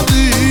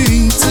դուրսալի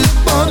ինձ է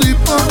պարի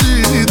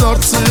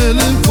Դարձել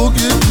եմ քո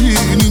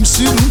գերին իմ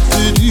սիրուն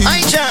ֆերի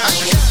Hey, John.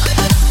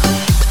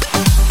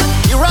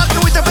 You're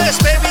rocking with the best,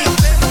 baby.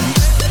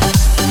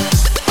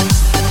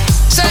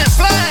 Sam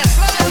Fly.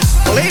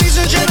 Ladies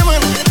and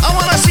gentlemen, I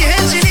wanna see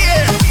hands in the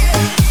air.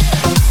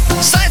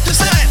 Side to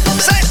side,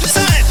 side to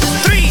side.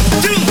 3,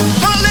 2,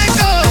 1, let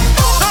go.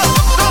 Go,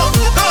 go,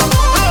 go,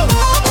 go.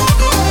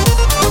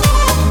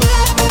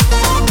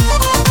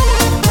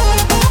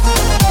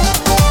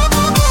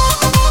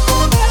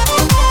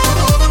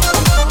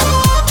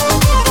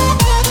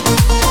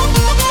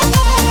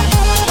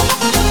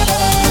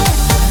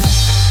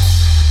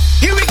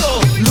 Here we go.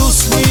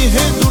 Լուսնի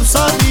հետ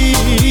դուրսալի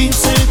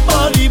ինձ է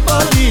պարի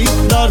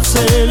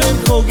Դարձել եմ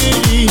քո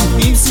գերին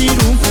իմ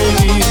սիրուն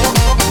ֆերի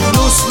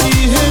Լուսնի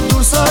հետ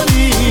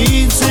դուրսալի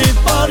ինձ է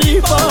պարի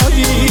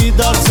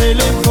Դարձել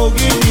եմ քո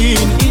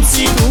գերին իմ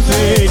սիրուն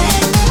ֆերի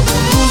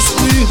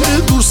Լուսնի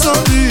հետ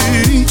դուրսալի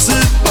ինձ է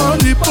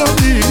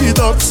պարի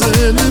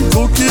Դարձել եմ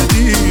քո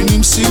գերին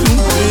իմ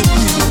սիրուն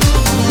ֆերի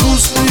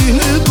Լուսնի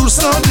հետ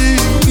դուրսալի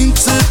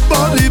ինձ է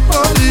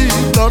պարի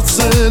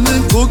Դարձել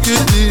եմ քո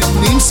գերին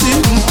իմ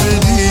սիրուն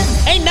ֆերի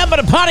Ain't nothing but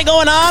a party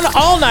going on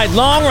all night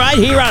long right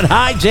here on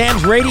High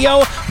Jams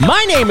Radio.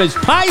 My name is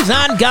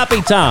Paisan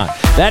Capitan,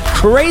 that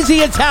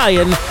crazy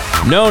Italian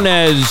known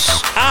as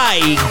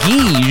I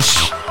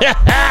Guiche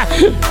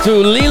to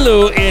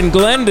Lilu in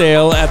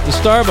Glendale at the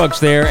Starbucks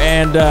there.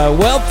 And,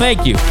 well,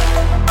 thank you.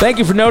 Thank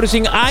you for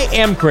noticing. I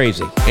am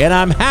crazy, and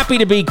I'm happy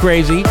to be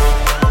crazy.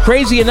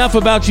 Crazy enough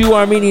about you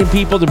Armenian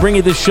people to bring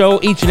you this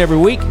show each and every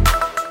week.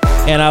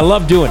 And I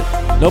love doing it.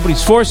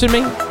 Nobody's forcing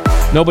me.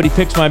 Nobody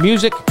picks my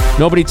music.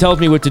 Nobody tells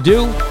me what to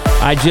do.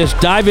 I just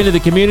dive into the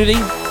community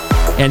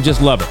and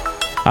just love it.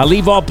 I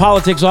leave all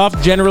politics off,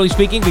 generally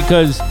speaking,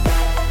 because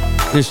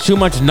there's too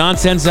much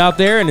nonsense out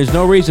there and there's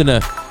no reason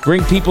to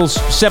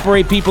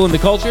separate people in the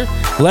culture.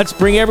 Let's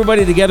bring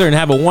everybody together and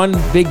have a one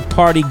big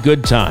party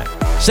good time.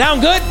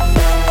 Sound good?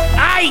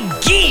 I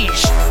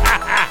geesh!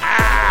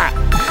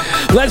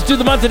 Let's do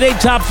the month-to-date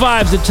top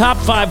fives, the top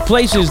 5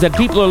 places that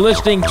people are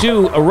listening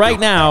to right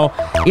now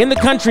in the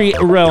country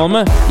realm,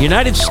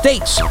 United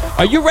States.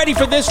 Are you ready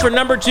for this for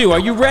number 2? Are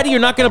you ready?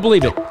 You're not going to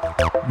believe it.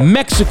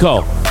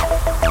 Mexico.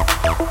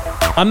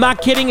 I'm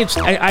not kidding.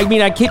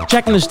 I keep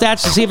checking the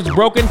stats to see if it's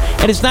broken,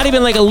 and it's not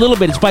even like a little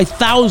bit. It's by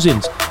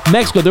thousands.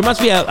 Mexico. There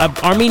must be a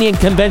Armenian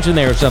convention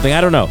there or something.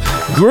 I don't know.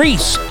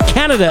 Greece,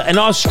 Canada, and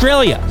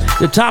Australia.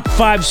 The top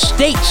 5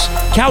 states: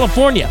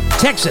 California,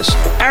 Texas,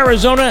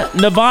 Arizona,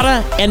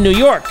 Nevada, and New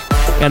York.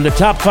 And the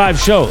top 5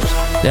 shows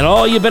that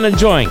all you've been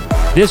enjoying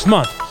this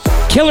month.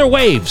 Killer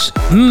Waves.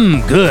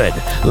 Good.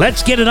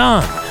 Let's Get It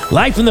On.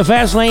 Life in the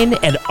Fast Lane,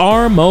 and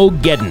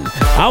Armageddon.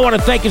 I want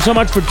to thank you so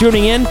much for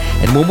tuning in.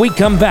 And when we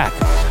come back,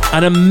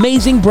 an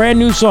amazing brand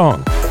new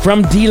song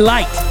from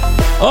Delight.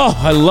 Oh,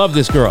 I love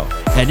this girl.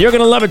 And you're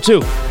going to love it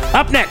too.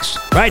 Up next,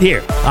 right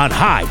here on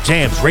High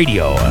Jams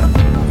Radio.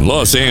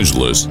 Los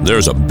Angeles,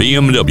 there's a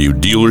BMW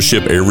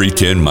dealership every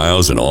 10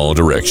 miles in all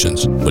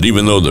directions. But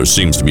even though there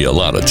seems to be a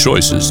lot of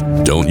choices,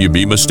 don't you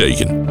be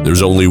mistaken.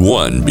 There's only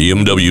one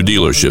BMW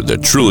dealership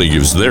that truly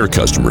gives their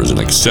customers an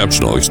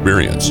exceptional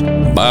experience.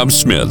 Bob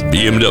Smith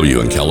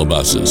BMW in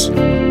Calabasas.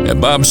 At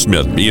Bob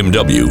Smith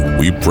BMW,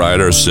 we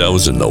pride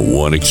ourselves in the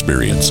one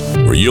experience,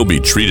 where you'll be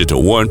treated to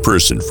one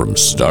person from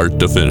start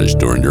to finish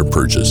during your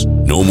purchase.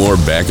 No more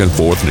back and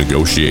forth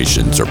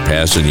negotiations or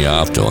passing you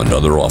off to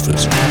another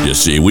office. You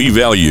see, we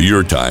value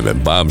your time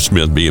at Bob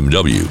Smith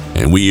BMW,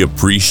 and we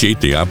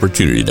appreciate the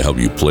opportunity to help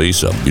you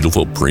place a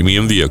beautiful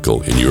premium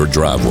vehicle in your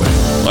driveway.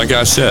 Like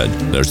I said,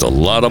 there's a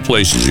lot of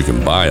places you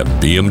can buy a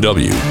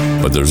BMW,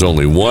 but there's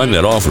only one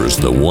that offers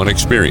the one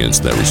experience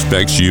that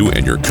respects you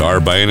and your car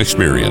buying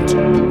experience.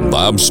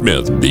 Bob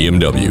Smith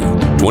BMW,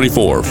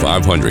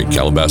 24500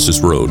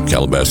 Calabasas Road,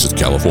 Calabasas,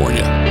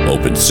 California.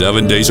 Open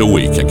 7 days a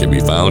week and can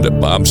be found at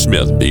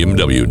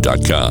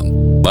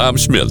bobsmithbmw.com. Bob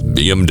Smith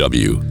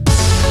BMW.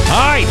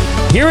 All right,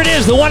 here it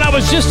is, the one I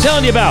was just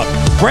telling you about.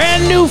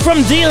 Brand new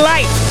from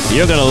Delight.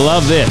 You're going to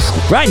love this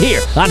right here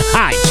on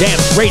High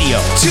Jams Radio.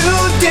 2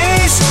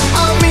 days,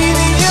 a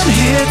million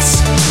hits,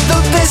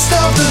 the best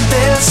of the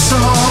best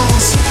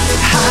songs.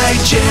 High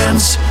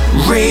Jams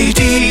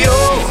Radio.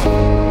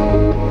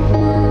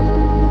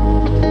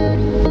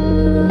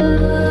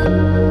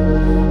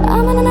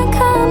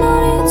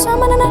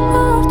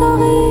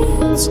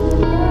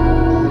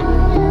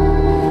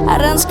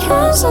 Առանց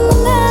քեզ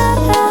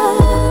անները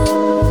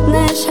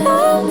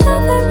նշան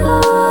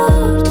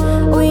հավերոր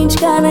ու ինչ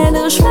կանե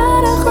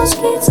դժվարը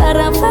խոսքից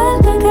առանվել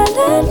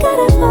կգալել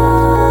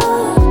կարևոր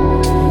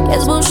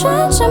Կեզ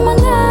բուշան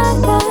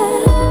ժամանակը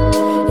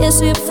ես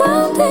ու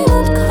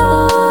վանդիլոտ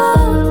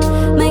քոր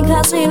մենք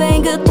հասիվ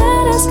են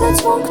գտար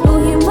ասկացմունքն ու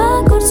հիմա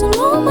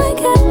կործնում ենք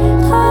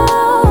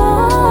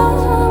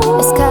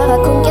Ես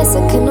քաղաքում կեսը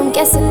քնում,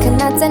 կեսը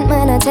քնած են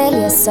մնացել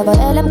Ես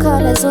սովորել եմ քո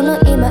լեզուն ու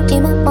իմը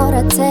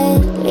մոռացել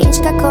Ինչ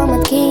կա քո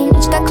մտքին,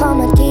 ինչ կա քո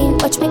մտքին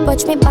Ոչ մի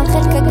բան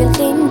խելքը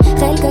գլխին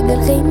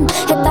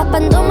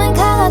Հետապնդում են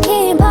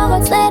քաղաքին,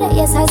 փողոցները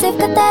Ես հազիվ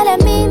գտել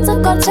եմ ինձ ու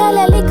կորցրել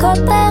էլի քո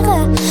տեղը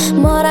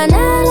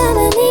Մոռանալ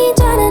ամեն ինչ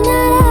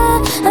անանարա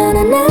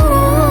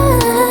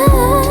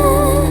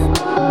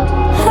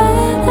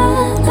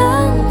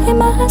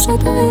Հիմա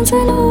հաշատու ինձ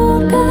էլ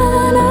ուր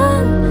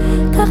կանամ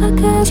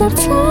Քաղաքը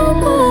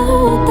զարդցել է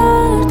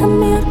ուտար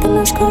Թմիր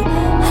կնոջ քո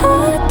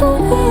հատու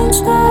ինձ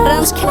դար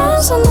Ռանց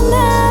քեզ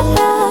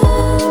անները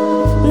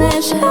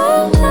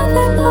նշան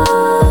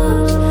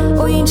հավերոր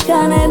Ու ինչ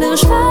կանե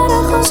դժվարը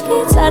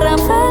խոսքից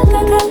առանվել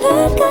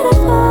կգալել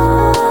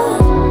կարևոր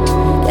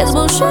Կեզ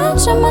բուշան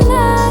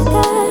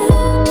ժամանակը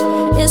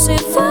ես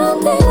ու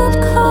վանդիլոտ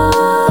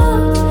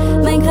քոր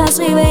Մենք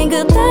հասիվ են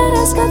գտար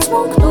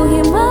ասկացմունքն ու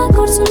հիմա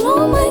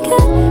կործնում ենք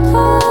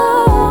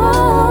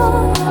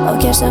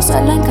Ովքեր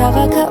սասալ են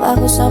քաղաքը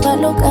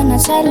աղուսողալու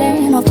կնացել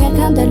են Ովքեր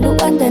կանդելու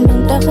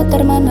անդենում տեղը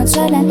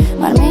տրմանացել են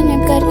Մարմին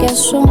եմ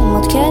կրկեսում,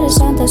 մոտքերս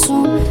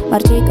անտեսում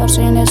Մարդիկ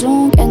արսին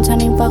եզուն,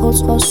 կենցանին վաղուց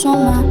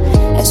խոսում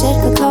Ես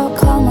երկը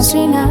քո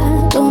մասինա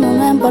Տունում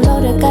եմ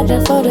բոլորը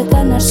կարևորը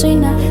կա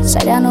ներսինա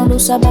Սարյան ու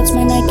լուսաբաց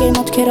մենակ է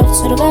մոտքերով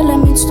ծրվել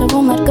եմ Ինձ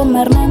թվում էր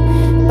կմեռնեմ,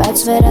 բայց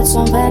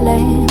վերացնվել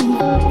եմ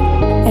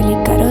Էլի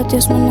կարոտ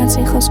ես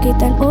մնացի խոսքի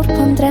տել ուր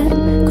փնդրել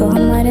Քո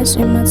համար ես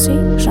իմացի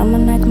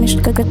ժամանակ միշտ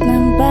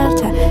կգտնեմ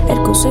բարդը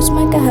Երկուսից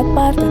մեկը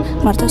հպարտը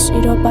մարդը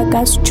սիրո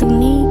պակաս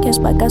չունի Կես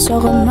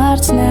պակասողը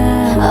մարդն է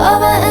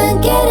Ով է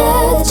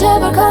ընկերդ չէ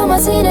որ քո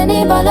մասին են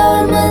ի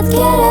բոլոր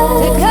մտքերը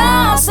Թե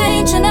քաս է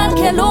ինչ են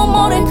արկելու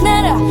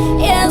մորինքները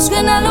Ես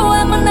գնալու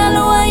եմ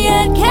մնալու է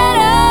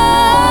երկերը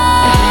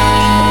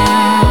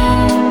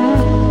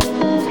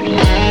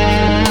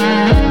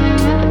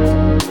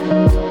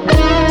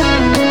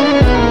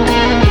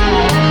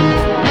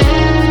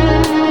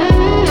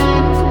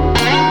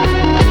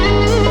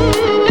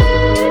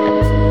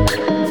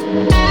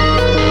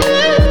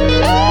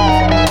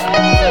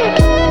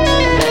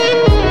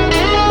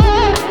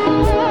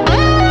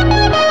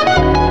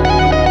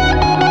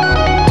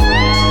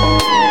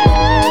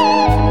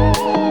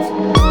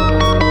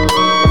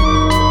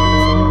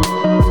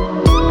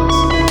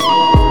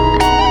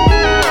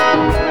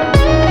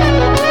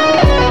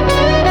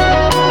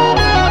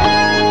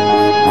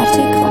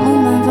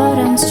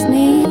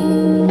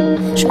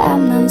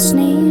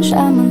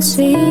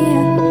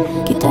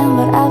Գիտեմ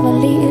որ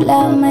ավելի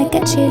լավ մեկը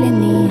չի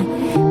լինի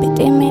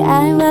Պիտի մի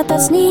այն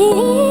վատացնի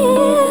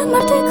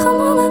Մարդիկ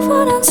խմում է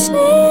որ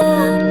անցնի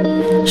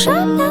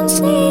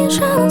Շանանցնի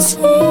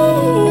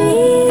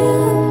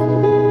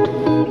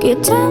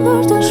Գիտեմ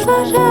որ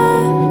դժվար է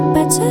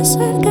բայց ես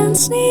էլ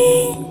կանցնի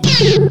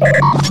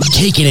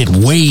Taking it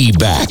way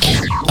back.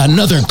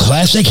 Another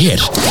classic hit.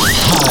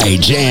 High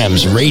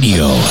Jams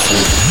Radio.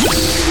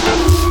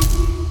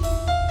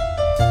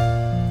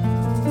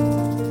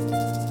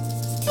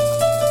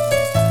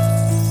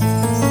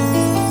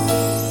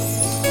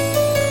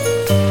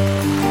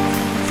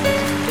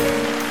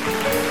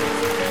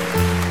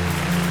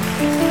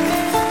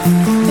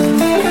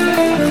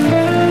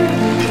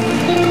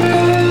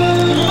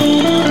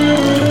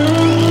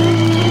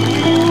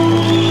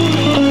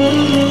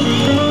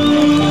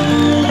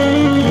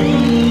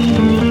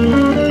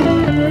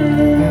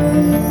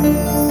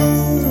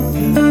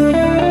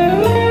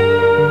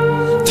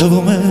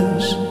 Թվում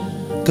էր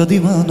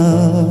կդիմանա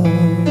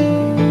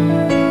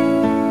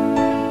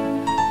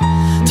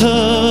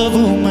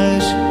Թվում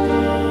էր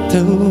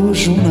թե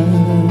ուժունը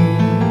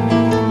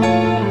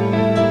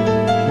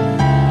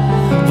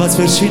բայց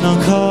վերջին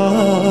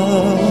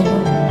անգամ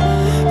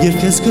երբ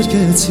քեզ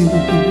գրկեցի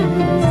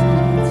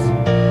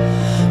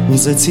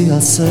ուզեցի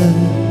ասել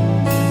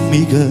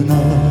մի գնա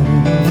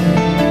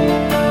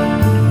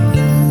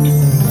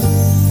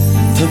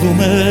թվում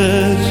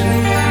էր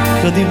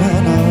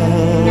կդիմանա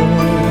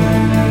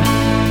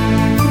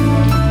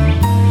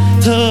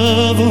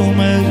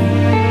թվում էր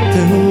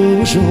թե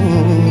ուժ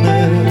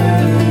ուներ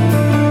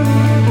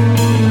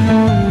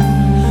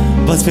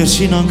բայց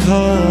վերջին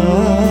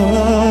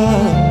անգամ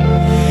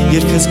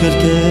երբ քեզ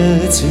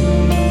գրկեցի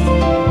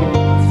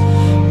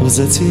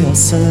ուզեցի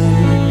ասել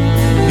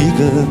մի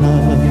գնա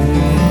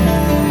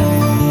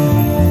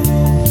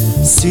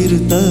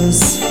սիրտս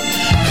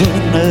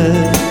քնե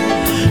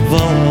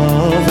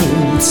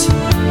վաղուց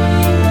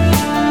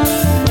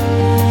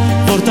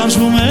որ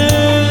տանջվում է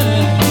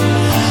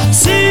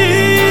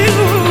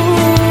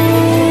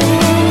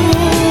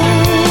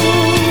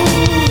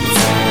սիրուց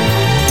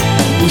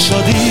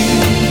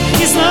ուշադիր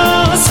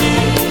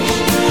իզնասիր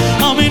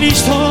ամեն ինչ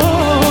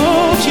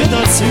թող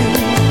եդացի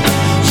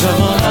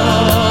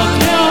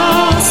ժամանակն է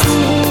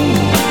ասում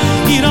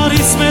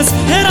իրարից մեզ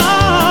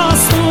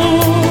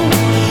հեռացնում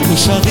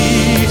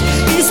ուշադիր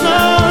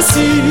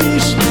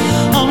իզնասիր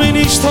ամեն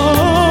ինչ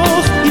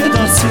թող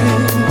եդացի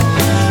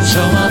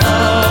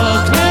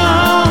ժամանակն է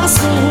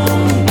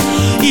ասում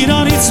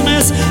իրարից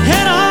մեզ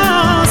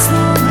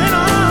հեռացնում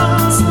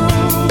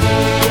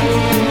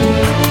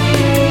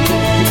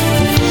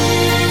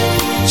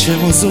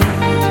չեմ ուզում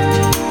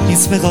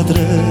ինձ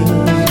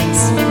մեղադրես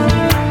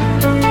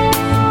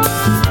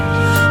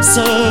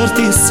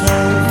սրտիս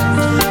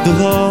դու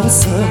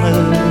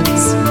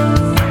հասնես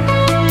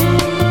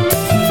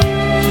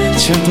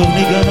չեմ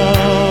թողնի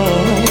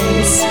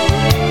գնաս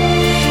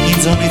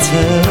ինձանից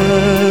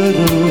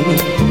հեռու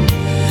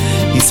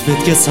ինձ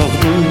պետք է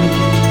սաղդու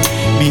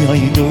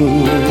միայն դու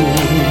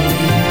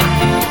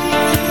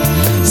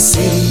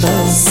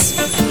սիրտս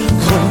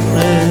քոնն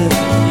է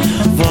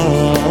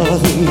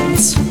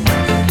վաղուց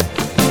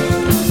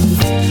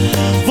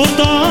որ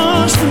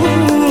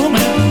տանջվում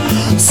է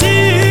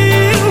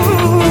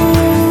սիրուց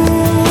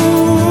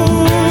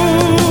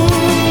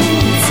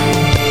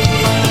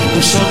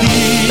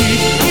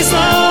ուշադիր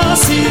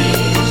իզնասիր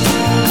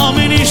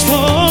ամեն ինչ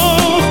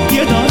թող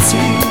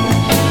եդացի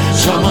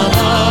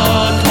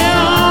ժամանակն է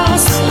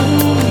ասում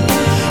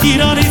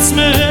իրարից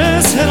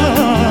մեզ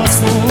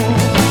հեռացնում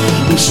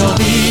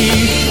ուշադիր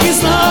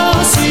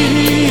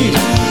իզնասիր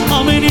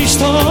ամեն ինչ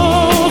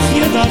թող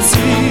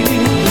եդացի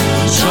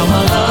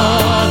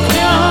ժամանակն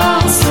է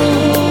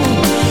ասում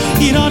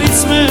իրարից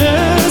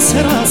մեզ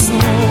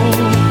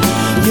հեռացնում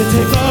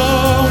եթե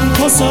կամ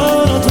քո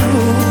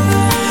սրտում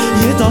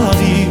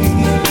եդարի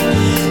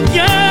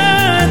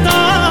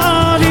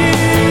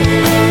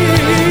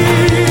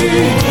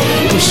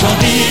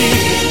ուշադիր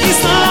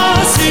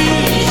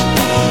իզնասիր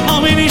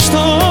ամեն ինչ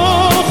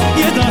թող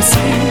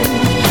եդացի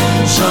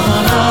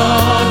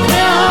ժամանակն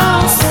է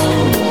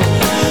ասում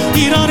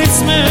իրարից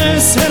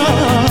մեզ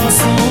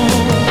հեռացնում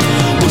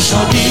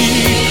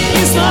ուշադիր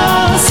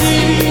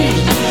իզնասիր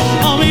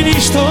ամեն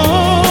ինչ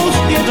թող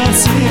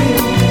եդացի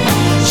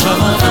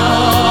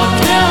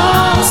ժամանակն է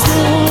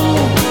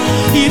ասում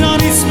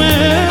իրարից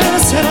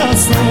մեզ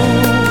հեռացնում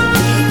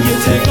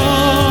եթե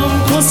կամ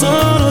քո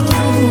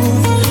սրտում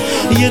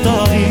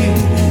եդարի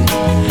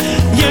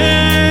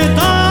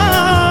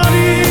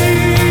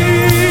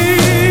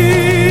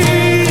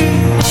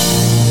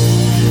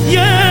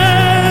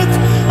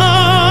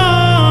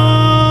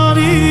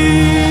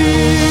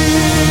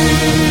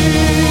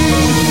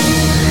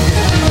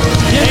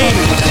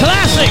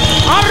Classic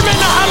Armin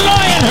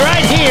Aloyan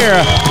right here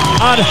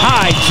on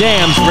High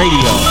Jams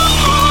Radio.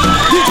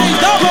 DJ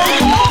Double,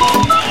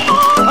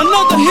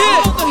 another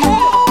hit.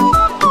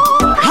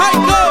 High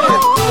go,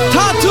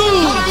 tattoo,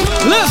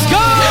 let's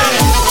go.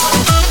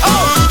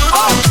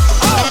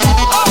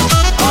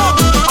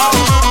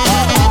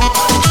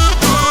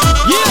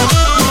 Yeah,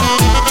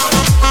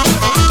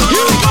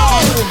 here we go.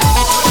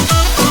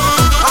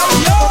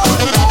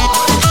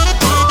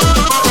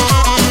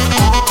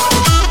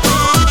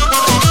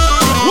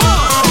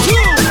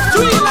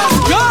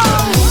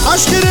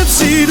 Աշկերտ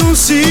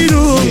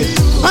սիրուն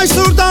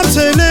այսօր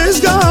դարձել ես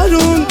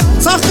գարուն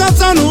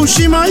ծաղկացան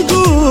ուշի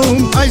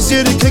մայգում այս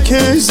երգը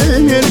քեզ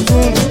եմ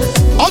երգում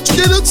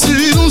Աշկերտ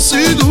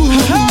սիրուն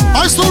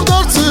այսօր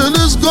դարձել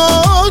ես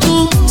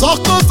գարուն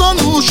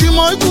ծաղկացան ուշի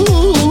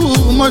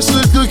մայգում այս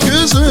երգը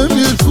քեզ եմ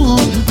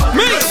երգում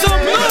Make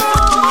some noise.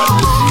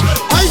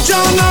 Ay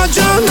cana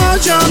cana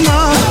cana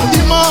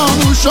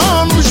İmamuş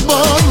amuş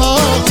bana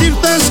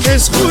Tirtes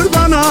kes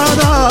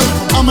kurbanara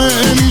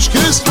Amen iş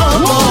kes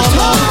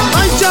kabala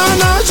Ay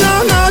cana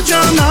cana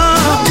cana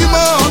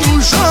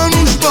İmamuş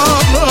amuş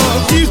bana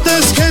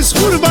Tirtes kes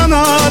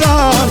kurbanara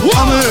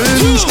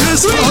Amen iş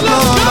kes kabala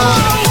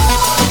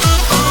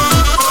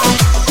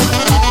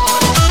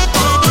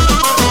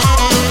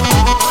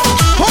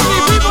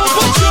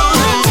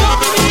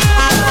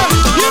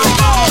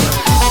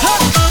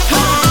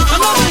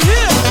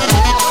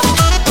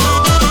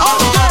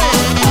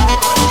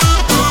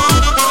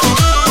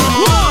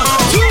One,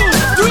 two,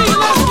 three,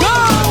 let's go.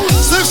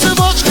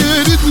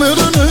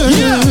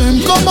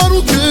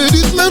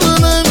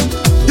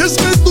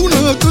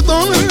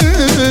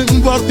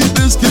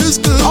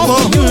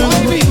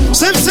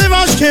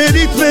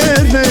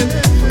 դիտվերն են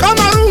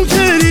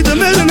Կամարունքերի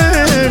դներն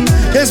են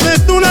Կեզ մեր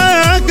տունը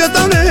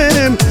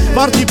կտանեմ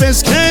Վարդի պես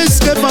կեզ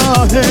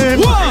կպահեմ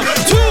 1,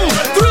 2,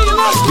 3,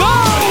 let's go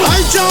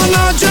Այ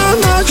ջանա,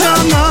 ջանա,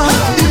 ջանա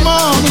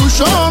Իման ու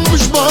շան ու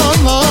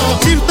շբանա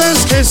Իրտես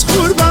կեզ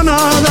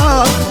խուրբանալա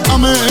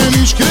Ամեն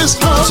ինչ կեզ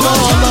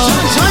հավալա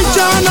Այ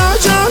ջանա,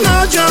 ջանա,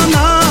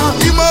 ջանա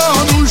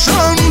Իման ու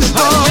շան ու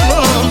շբանա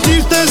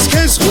Իրտես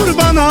կեզ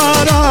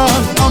խուրբանալա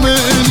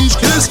Ամեն ինչ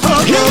կեզ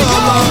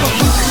հավալա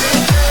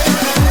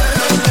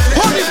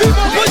Party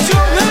people, put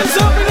your hands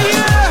up in the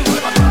air.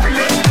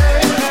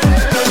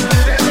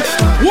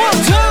 One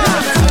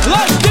time,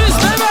 like this,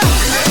 baby.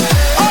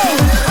 Oh,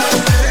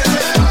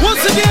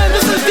 once again,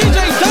 this is DJ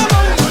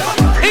Damo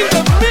in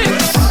the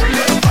mix.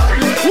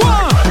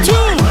 1,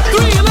 2,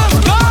 3, let's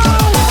go.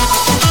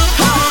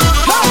 Ha,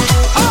 ha, oh,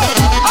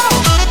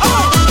 oh,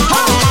 oh,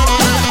 ha,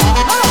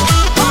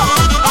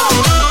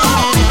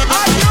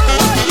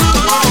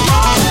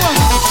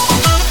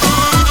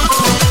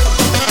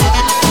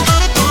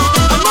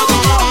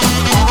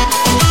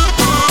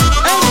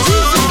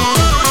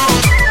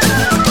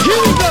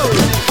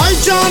 Այ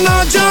ջանա,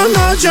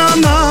 ջանա,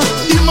 ջանա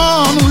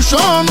Իման ու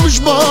շան ու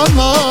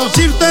շբանա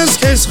Սիրտես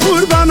կեզ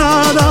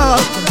խուրբանալա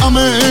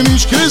Ամեն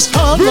ինչ կեզ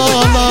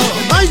հավալա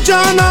Այ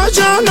ջանա,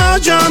 ջանա,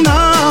 ջանա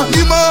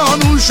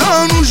Իման ու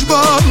շան ու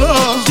շբանա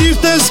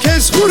Սիրտես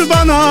կեզ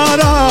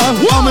խուրբանալա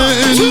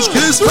Ամեն ինչ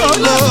կեզ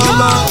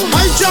հավալա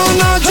Այ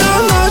ջանա,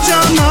 ջանա,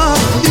 ջանա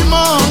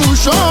Իման ու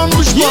շան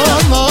ու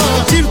շբանա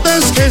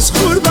Սիրտես կեզ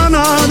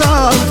խուրբանալա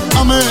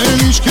Ամեն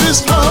ինչ կեզ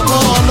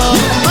հավալա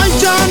Այ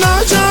ջանա,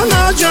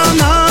 ջանա,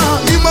 ջանա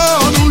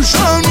Իման ու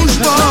շան ու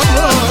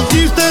շբանա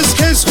Սիրտես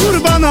կեզ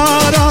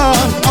խուրբանալա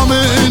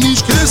Ամեն ինչ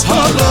կեզ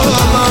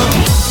հավալա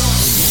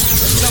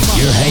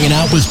You're hanging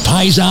out with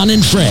Paisan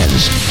and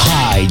Friends.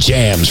 High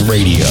Jams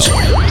Radio.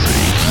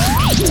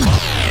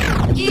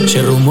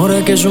 Se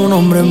rumora que su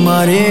nombre es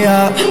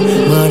María,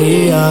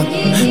 María,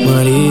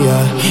 María.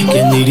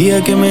 ¿Quién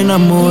diría que me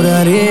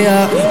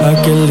enamoraría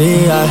aquel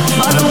día,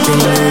 aquel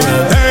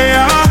día? Hey,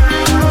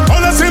 oh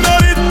la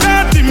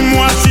sénorita,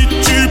 dis-moi si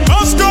tu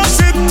penses qu'on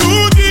s'est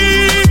tout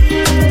dit.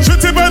 Je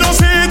t'ai pas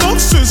dansé, donc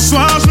ce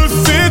soir je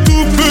fais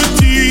tout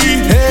petit.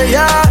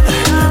 Ella,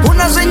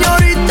 una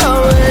señorita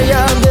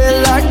bella de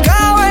la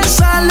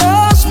cabeza a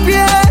los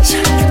pies.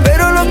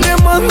 Pero lo que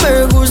más me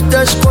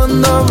gusta es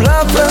cuando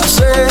habla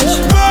francés.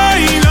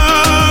 Baila,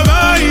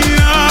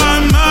 baila,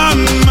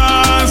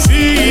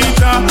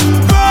 mamacita.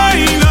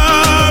 Baila,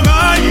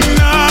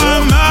 baila,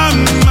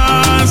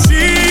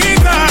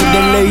 mamacita. De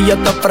ley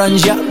hasta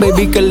Francia,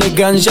 baby, que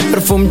elegancia.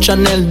 Perfume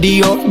Chanel,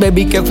 Dior,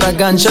 baby, que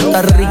fragancia.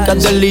 Está rica,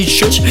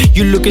 delicious,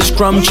 you look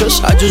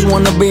scrumptious. I just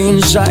wanna be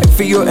inside,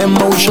 feel your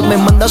emotion. Me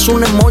mandas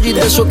un emoji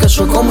de eso que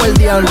soy como el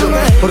diablo.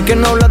 ¿Por qué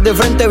no hablas de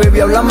frente, baby?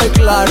 Háblame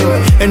claro.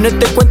 En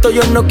este cuento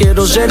yo no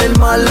quiero ser el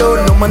malo.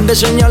 No mandes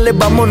señales,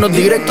 vámonos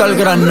directo al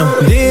grano.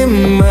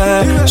 Dime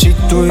si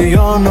tú y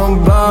yo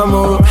nos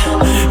vamos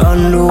a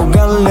un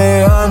lugar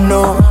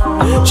lejano.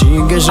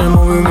 Sigue ese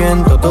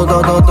movimiento,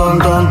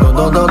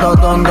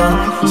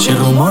 Se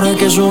rumora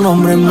que su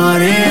nombre es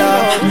María,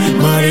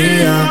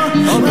 María,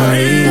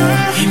 María.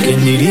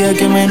 ¿Quién diría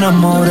que me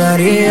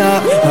enamoraría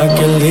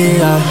aquel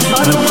día,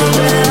 aquel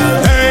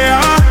día? Hey,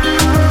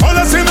 oh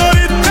la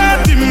sénorita,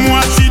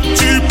 dis-moi si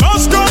tu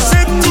penses qu'on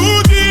s'est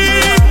tout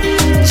dit.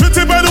 Je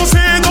t'ai pas dansé,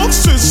 donc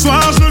ce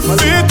soir je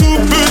fais tout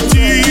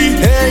petit.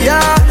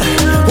 Ella,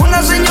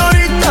 una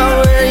señorita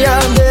bella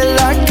de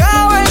la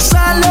cabeza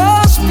a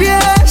los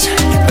pies.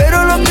 Pero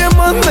lo que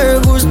más me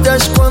gusta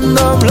es cuando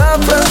habla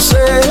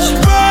francés.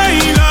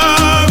 Baila,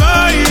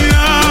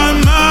 baila,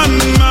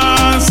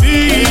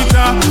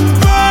 mamacita.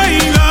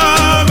 Baila,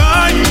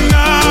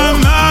 baila,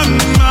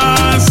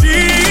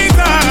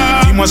 mamacita.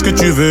 Dis-moi ce que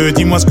tu veux,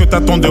 dis-moi ce que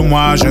t'attends de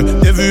moi. Je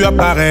t'ai vu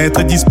apparaître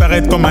et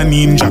disparaître comme un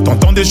ninja.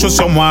 T'entends des choses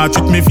sur moi,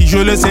 tu te méfies, je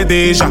le sais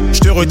déjà. Je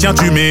te retiens,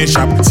 tu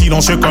m'échappes,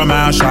 silencieux comme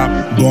un chat.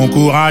 Bon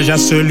courage à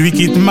celui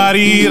qui te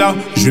mariera.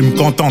 Je vais me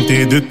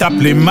contenter de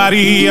t'appeler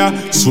Maria.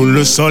 Sous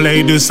le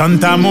soleil de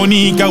Santa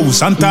Monica ou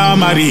Santa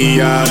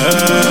Maria.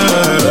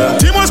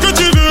 Dis-moi ce que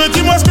tu veux,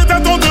 dis-moi ce que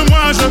t'attends de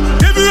moi.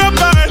 Je t'ai vu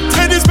apparaître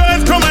et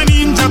disparaître comme un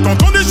ninja.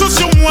 T'entends des choses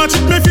sur moi, tu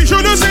te méfies, je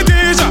le sais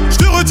déjà. Je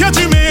te retiens,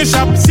 tu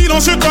m'échappes,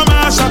 silencieux comme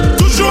un chat.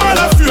 Toujours à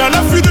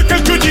l'affût de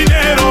quelques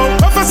dineros.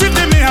 Pas facile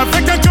d'aimer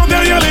avec un cœur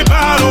derrière les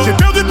barreaux. J'ai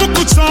perdu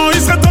beaucoup de sang,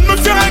 il serait temps de me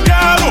faire un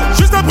galop.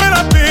 Juste après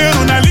la paix,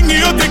 on aligne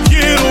yo te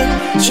quiero.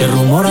 Se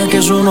rumora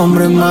que su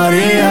nombre es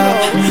María,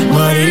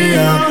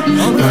 María,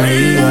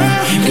 María.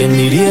 ¿Quién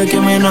diría que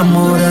me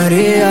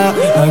enamoraría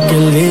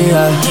aquel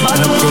día,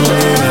 aquel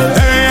día?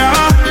 Hey,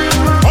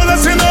 oh la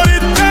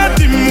sénorita,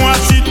 dis-moi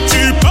si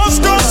tu penses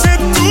qu'on s'est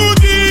tout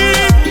dit.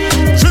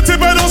 Je t'ai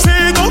pas dansé,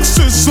 donc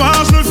ce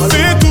soir je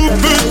fais tout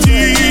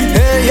petit.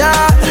 Ella,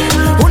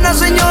 una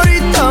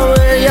señorita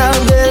bella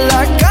de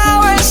la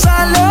cabeza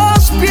a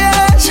los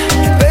pies.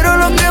 Pero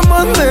lo que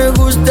más me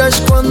gusta es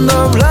cuando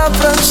habla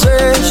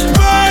francés.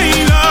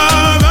 Baila,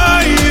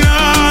 baila,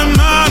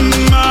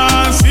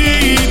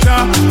 mamacita.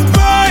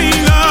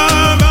 Baila,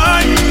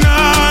 baila,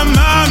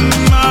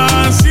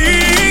 mamacita.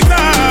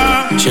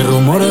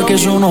 que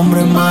su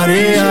nombre es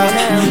María,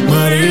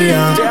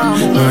 María,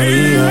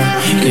 María.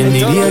 ¿Quién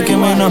diría que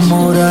me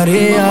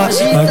enamoraría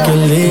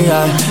aquel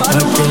día,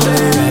 aquel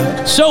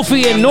día?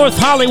 Sophie in North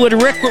Hollywood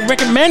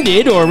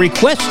recommended or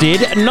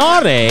requested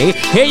Naughty.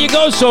 Here you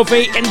go,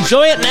 Sophie.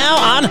 Enjoy it now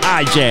on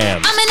High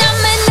Jams.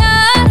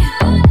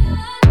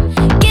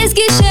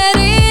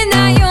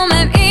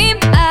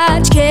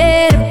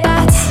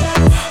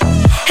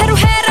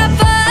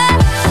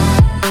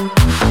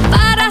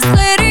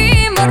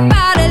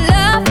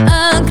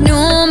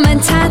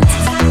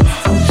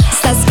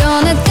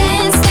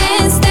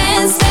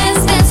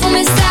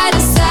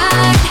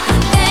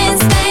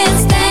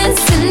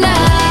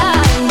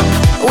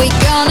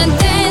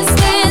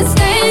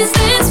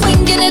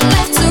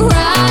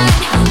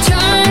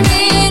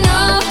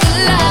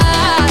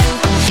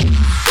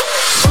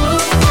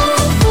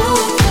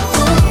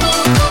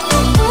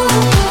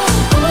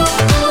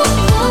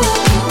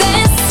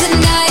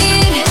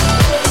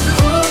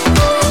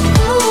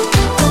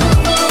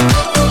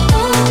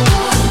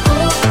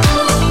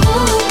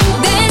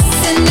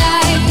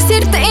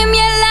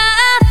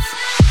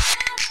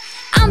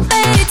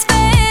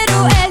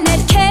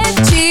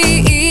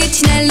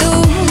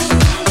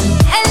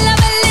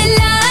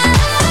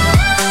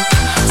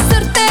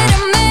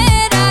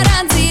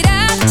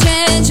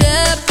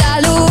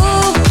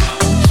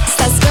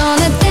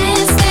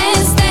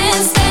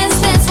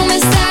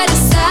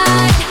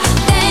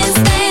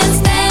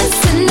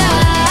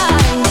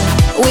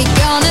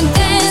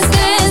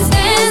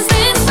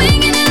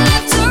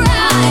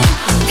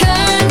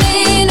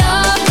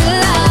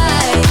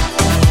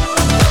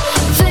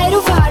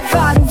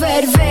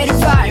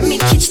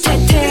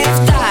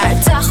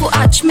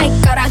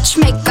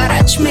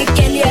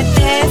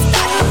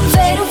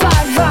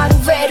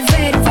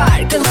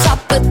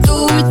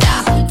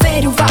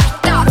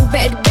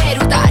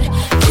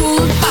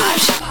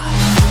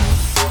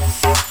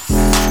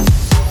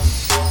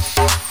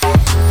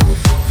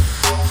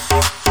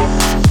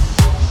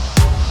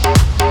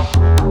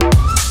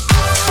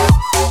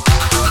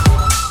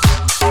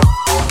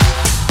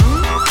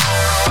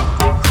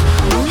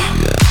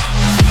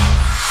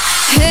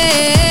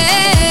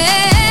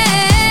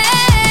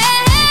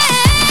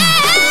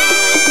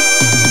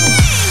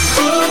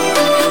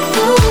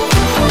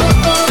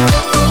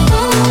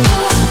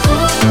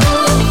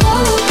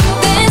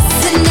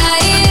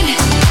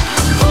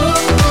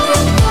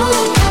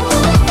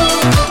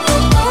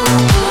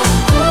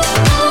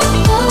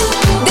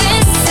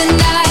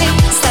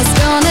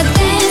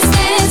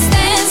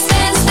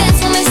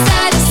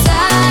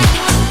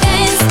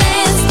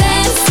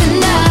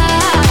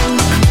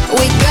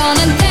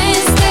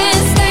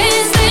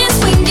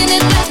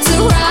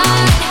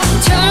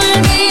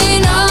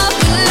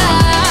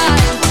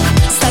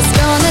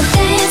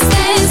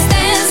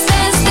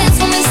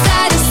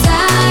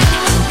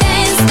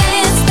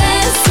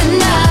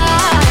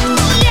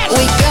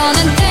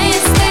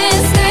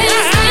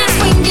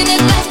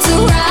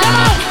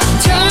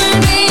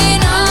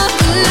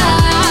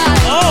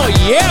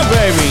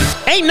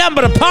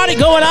 But a party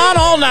going on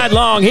all night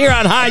long here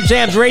on High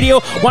Jams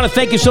Radio. Want to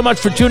thank you so much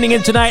for tuning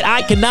in tonight.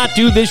 I cannot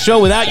do this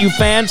show without you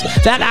fans.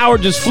 That hour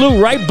just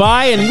flew right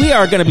by, and we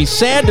are going to be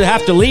sad to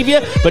have to leave you.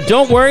 But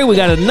don't worry, we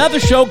got another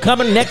show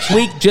coming next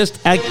week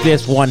just like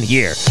this one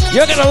here.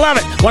 You're going to love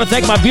it. Want to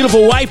thank my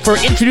beautiful wife for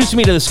introducing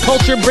me to this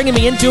culture, bringing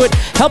me into it,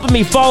 helping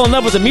me fall in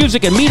love with the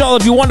music and meet all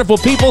of you wonderful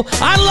people.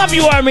 I love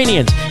you,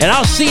 Armenians. And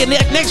I'll see you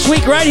next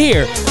week right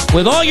here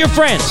with all your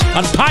friends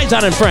on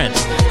Paisan and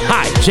Friends.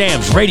 High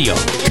Jams Radio.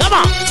 Come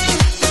on.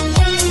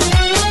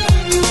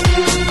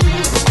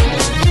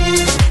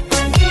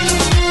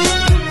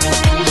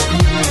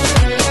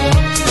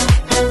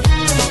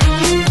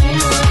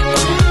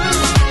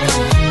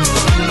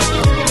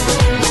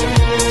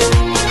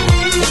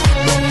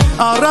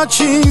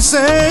 Առաջին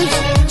սեր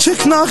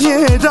չքնաղ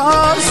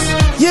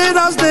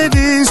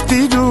երազներից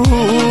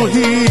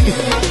տիրուհի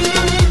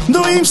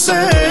Դու իմ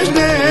սերն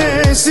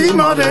ես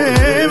իմ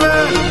արևը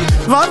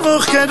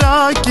վարվող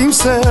կրակ իմ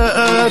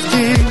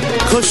սրտի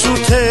Քո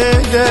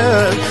շուրթերը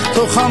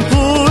թող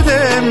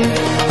համբուրեմ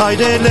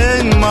հայրել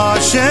են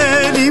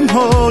մաշել իմ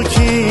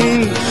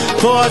հոգին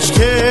Քո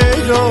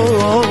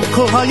աչքերով,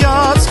 քո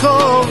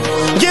հայացքով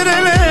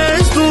գերել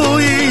ես դու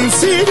ինձ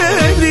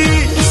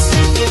սիրելիս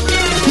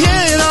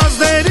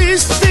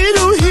Երազներից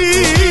տիրուհի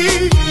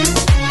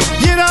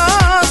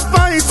Երազ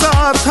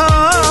պայծառ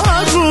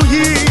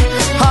թագուհի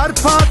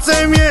Հարբած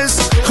եմ ես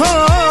քո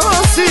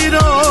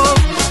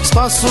սիրով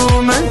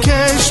Սպասում եմ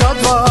քեզ շատ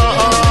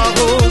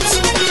վաղուց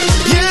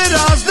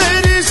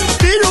Երազներից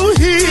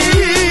տիրուհի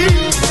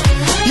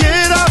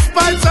Երազ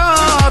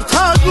պայծառ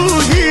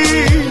թագուհի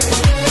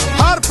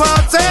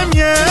Հարբած եմ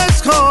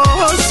ես քո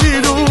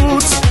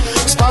սիրուց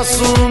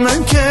Սպասում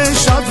եմ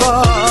քեզ շատ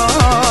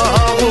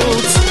վաղուց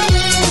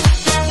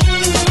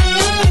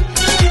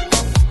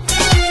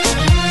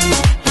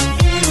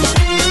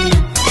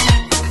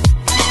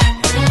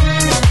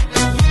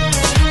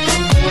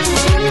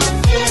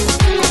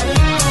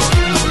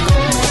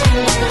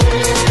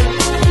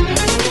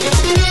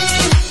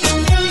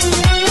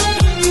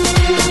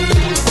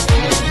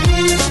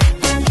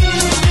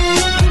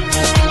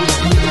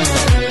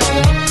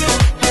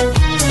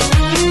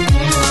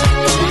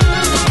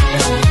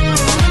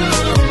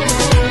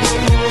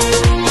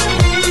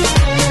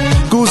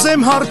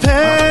եմ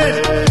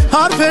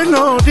հարբեր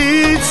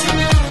նորից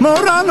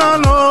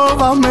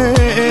մոռանալով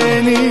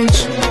ամեն ինչ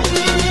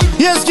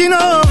Ես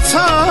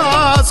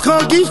գինոցած քո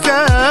գիրկը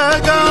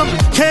կամ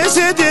քեզ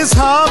հետ ես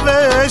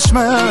հավեշ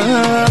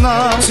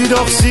մնամ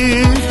Սիրող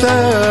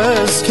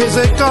սիրտս քեզ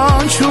է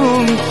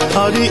կանչում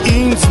արի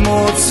ինձ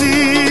մոտ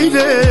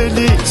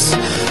սիրելիս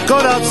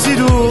Կորած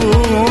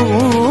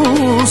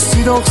սիրուս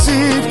սիրող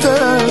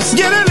սիրտս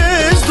Գերել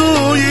ես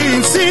դու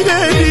ինձ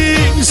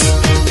սիրելիս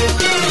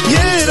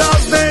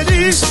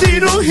Երազներիս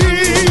սիրուհի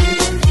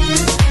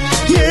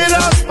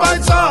Երազ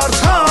պայծառ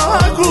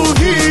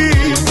թագուհի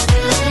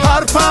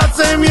Հարբած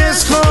եմ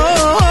ես քո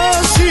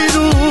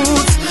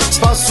սիրուց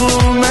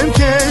Սպասում եմ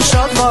քեզ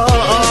շատ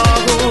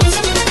վաղուց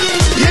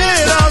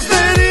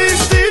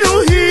Երազներիս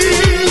սիրուհի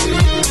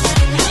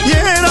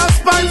Երազ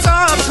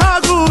պայծառ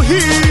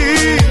թագուհի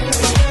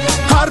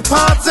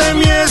Հարբած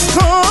եմ ես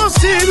քո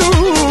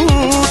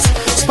սիրուց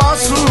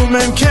Սպասում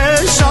եմ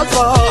քեզ շատ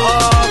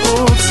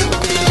վաղուց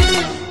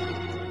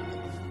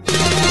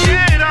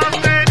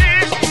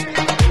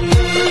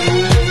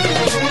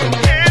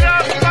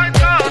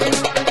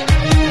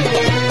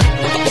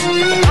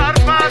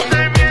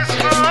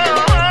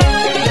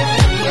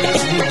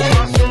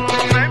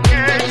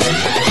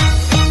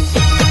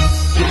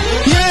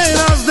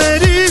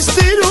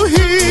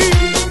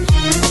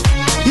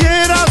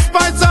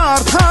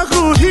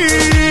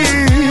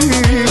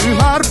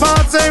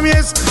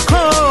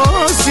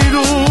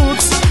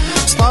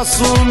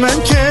Սպասում եմ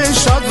քեզ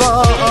շատ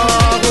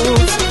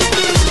վաղուց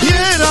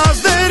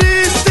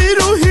Երազներիս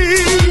տիրուհի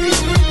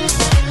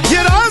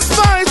Երազ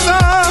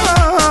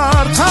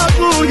պայծառ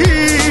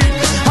թագուհի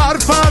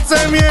Հարբած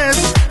եմ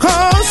ես քո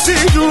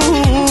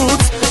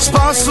սիրուց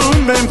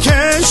Սպասում եմ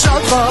քեզ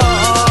շատ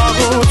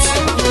վաղուց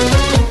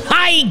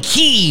High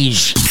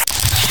Keys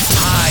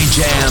High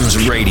Jams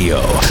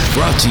Radio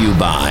brought to you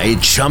by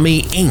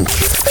Chummy Inc.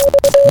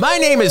 My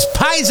name is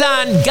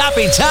Paisan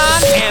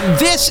Gapitan, and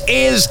this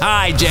is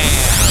High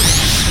Jam.